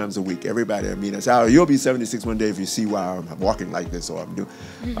 100 times a week. Everybody I meet, I say, oh, you'll be 76 one day if you see why I'm walking like this, or I'm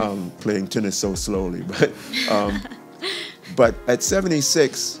doing, playing tennis so slowly. But at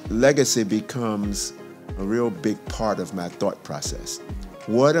 76, legacy becomes a real big part of my thought process.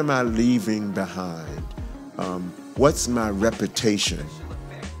 What am I leaving behind? What's my reputation?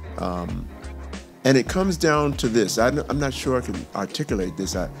 And it comes down to this. I'm not sure I can articulate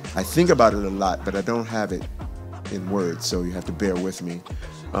this. I think about it a lot, but I don't have it in words, so you have to bear with me.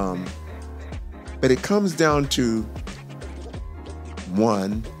 But it comes down to,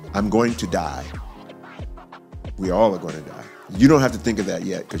 one, I'm going to die. We all are going to die. You don't have to think of that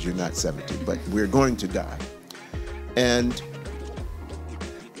yet because you're not 70, but we're going to die. And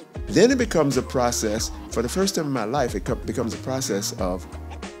then it becomes a process. For the first time in my life, it becomes a process of,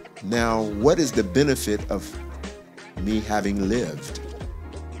 now, what is the benefit of me having lived?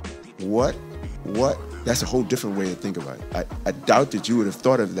 That's a whole different way to think about it. I doubt that you would have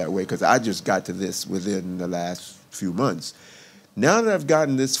thought of it that way, because I just got to this within the last few months. Now that I've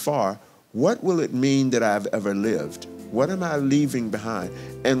gotten this far, what will it mean that I've ever lived? What am I leaving behind?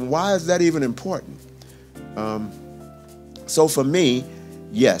 And why is that even important? So for me,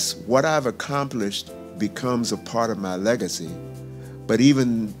 yes, what I've accomplished becomes a part of my legacy, but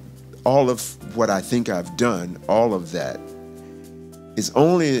even all of what I think I've done, all of that, is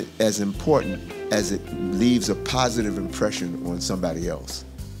only as important as it leaves a positive impression on somebody else.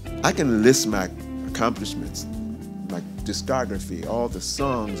 I can list my accomplishments, my discography, all the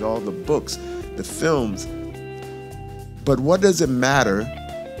songs, all the books, the films, but what does it matter,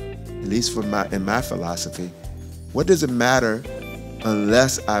 at least in my philosophy, what does it matter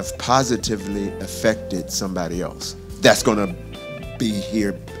unless I've positively affected somebody else that's going to be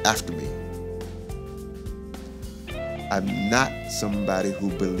here after me? I'm not somebody who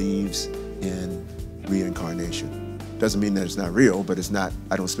believes in reincarnation. Doesn't mean that it's not real, but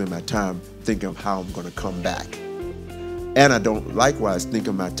I don't spend my time thinking of how I'm going to come back. And I don't likewise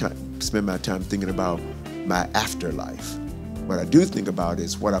spend my time thinking about my afterlife. What I do think about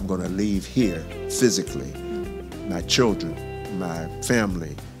is what I'm going to leave here physically. My children, my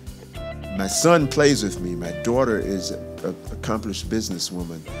family. My son plays with me. My daughter is an accomplished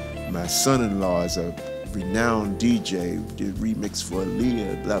businesswoman. My son-in-law is a renowned DJ, did remix for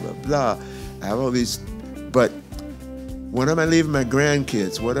Aaliyah, blah, blah, blah. I have all these, but what am I leaving my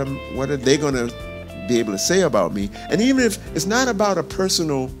grandkids? What are they going to be able to say about me? And even if it's not about a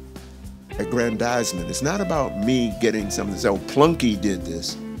personal aggrandizement, it's not about me getting something to say, oh, PLUNKY did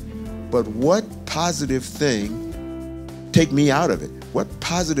this, but what positive thing, take me out of it, what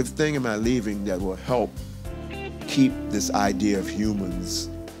positive thing am I leaving that will help keep this idea of humans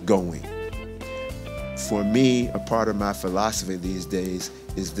going? For me, a part of my philosophy these days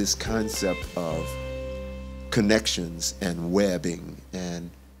is this concept of connections and webbing.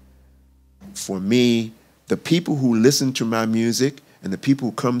 And for me, the people who listen to my music and the people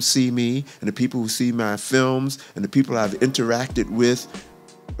who come see me and the people who see my films and the people I've interacted with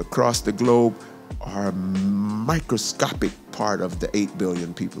across the globe are a microscopic part of the 8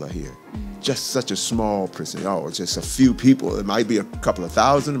 billion people are here. Just such a small percentage. Oh, it's just a few people. It might be a couple of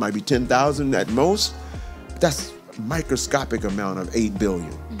thousand, it might be 10,000 at most. That's microscopic amount of 8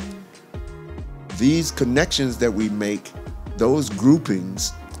 billion. These connections that we make, those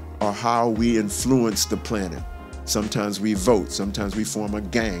groupings, are how we influence the planet. Sometimes we vote, sometimes we form a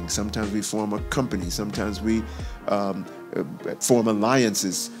gang, sometimes we form a company, sometimes we form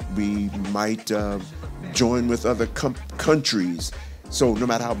alliances. We might join with other countries. So no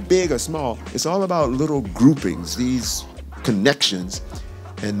matter how big or small, it's all about little groupings, these connections.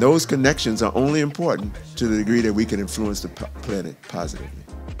 And those connections are only important to the degree that we can influence the planet positively.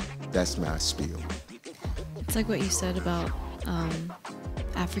 That's my spiel. It's like what you said about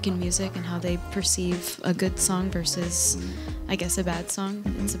African music and how they perceive a good song versus, I guess, a bad song.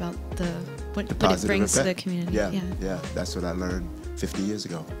 It's about what it brings to the community. Yeah, that's what I learned 50 years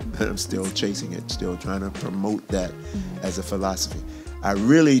ago. And I'm still chasing it, still trying to promote that as a philosophy. I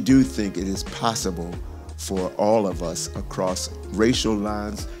really do think it is possible for all of us across racial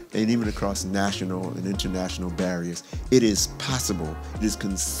lines and even across national and international barriers. It is possible, it is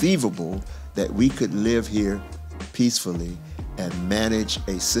conceivable that we could live here peacefully and manage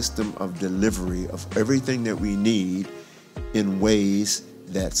a system of delivery of everything that we need in ways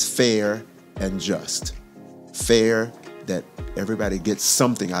that's fair and just. Fair, that everybody gets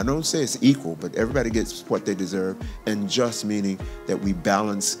something. I don't say it's equal, but everybody gets what they deserve. And just, meaning that we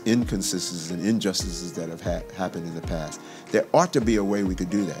balance inconsistencies and injustices that have happened in the past. There ought to be a way we could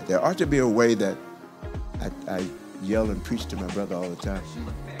do that. There ought to be a way that I yell and preach to my brother all the time.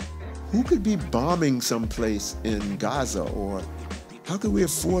 Who could be bombing someplace in Gaza, or how could we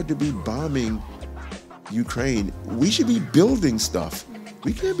afford to be bombing Ukraine? We should be building stuff.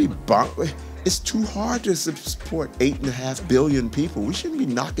 We can't be bombing. It's too hard to support 8.5 billion people. We shouldn't be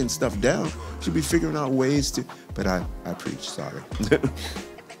knocking stuff down. We should be figuring out ways to, but I preach, sorry. Thank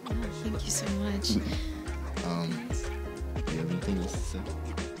you so much. Do you have anything else to say?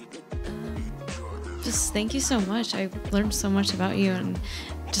 Just thank you so much. I learned so much about you, and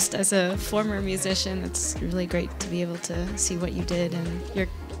just as a former musician, it's really great to be able to see what you did and your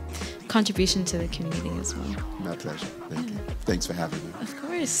contribution to the community as well. My pleasure. Thank you. Thanks for having me. Of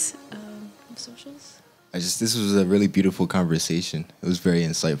course. Socials? This was a really beautiful conversation. It was very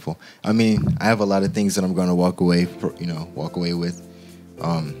insightful. I mean, I have a lot of things that I'm going to walk away with.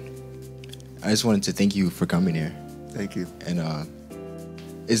 I just wanted to thank you for coming here. Thank you. And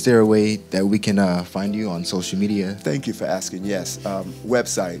is there a way that we can find you on social media? Thank you for asking. Yes.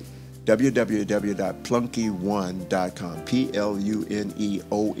 Website, www.plunky1.com.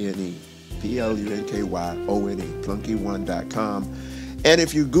 PLUNEONE. PLUNKYONE. Plunky1.com. And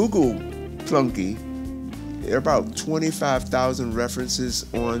if you Google Plunky, there are about 25,000 references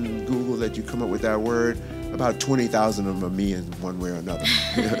on Google that you come up with that word. About 20,000 of them are me in one way or another.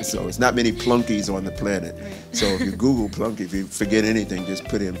 So it's not many Plunkies on the planet. So if you Google Plunky, if you forget anything, just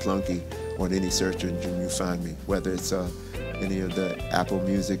put in Plunky on any search engine, you find me. Whether it's any of the Apple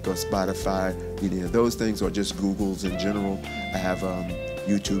Music or Spotify, any of those things, or just Google's in general. I have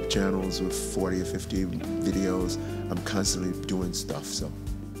YouTube channels with 40 or 50 videos. I'm constantly doing stuff, so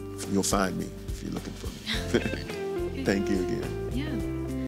you'll find me if you're looking for me. Thank you again. Yeah.